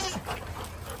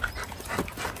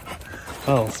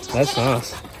 Oh, that's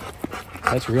nice.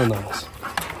 That's real nice.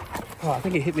 Oh, I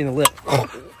think it hit me in the lip. Go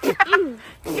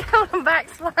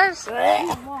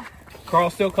backslash.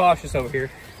 Carl's still cautious over here.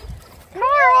 Carl,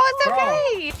 it's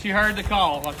okay. She heard the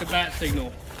call, like the bat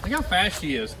signal. Look how fast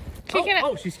she is.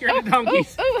 She's scared of Ooh,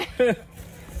 donkeys. ooh.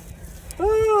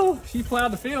 Oh, she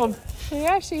plowed the field.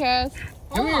 Yeah, she has.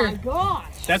 Come Oh my here.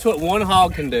 gosh. That's what one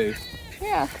hog can do.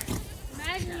 Yeah.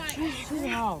 Imagine like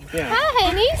Yeah. Hi,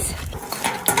 honeys.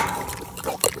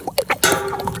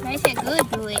 That's a good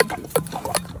boy.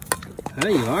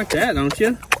 Hey, you like that, don't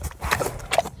you?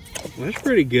 That's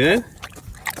pretty good.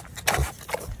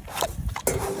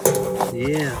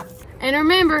 Yeah. And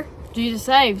remember, Jesus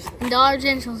saves. Dollar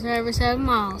General's are every 7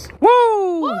 miles.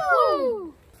 Woo!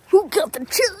 Woo! Who cut the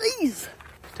cheese?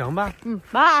 Tell him bye.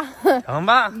 Bye. Tell him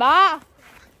bye. Bye.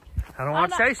 I don't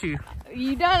want to chase you.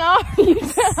 You done all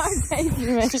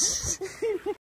chasing me.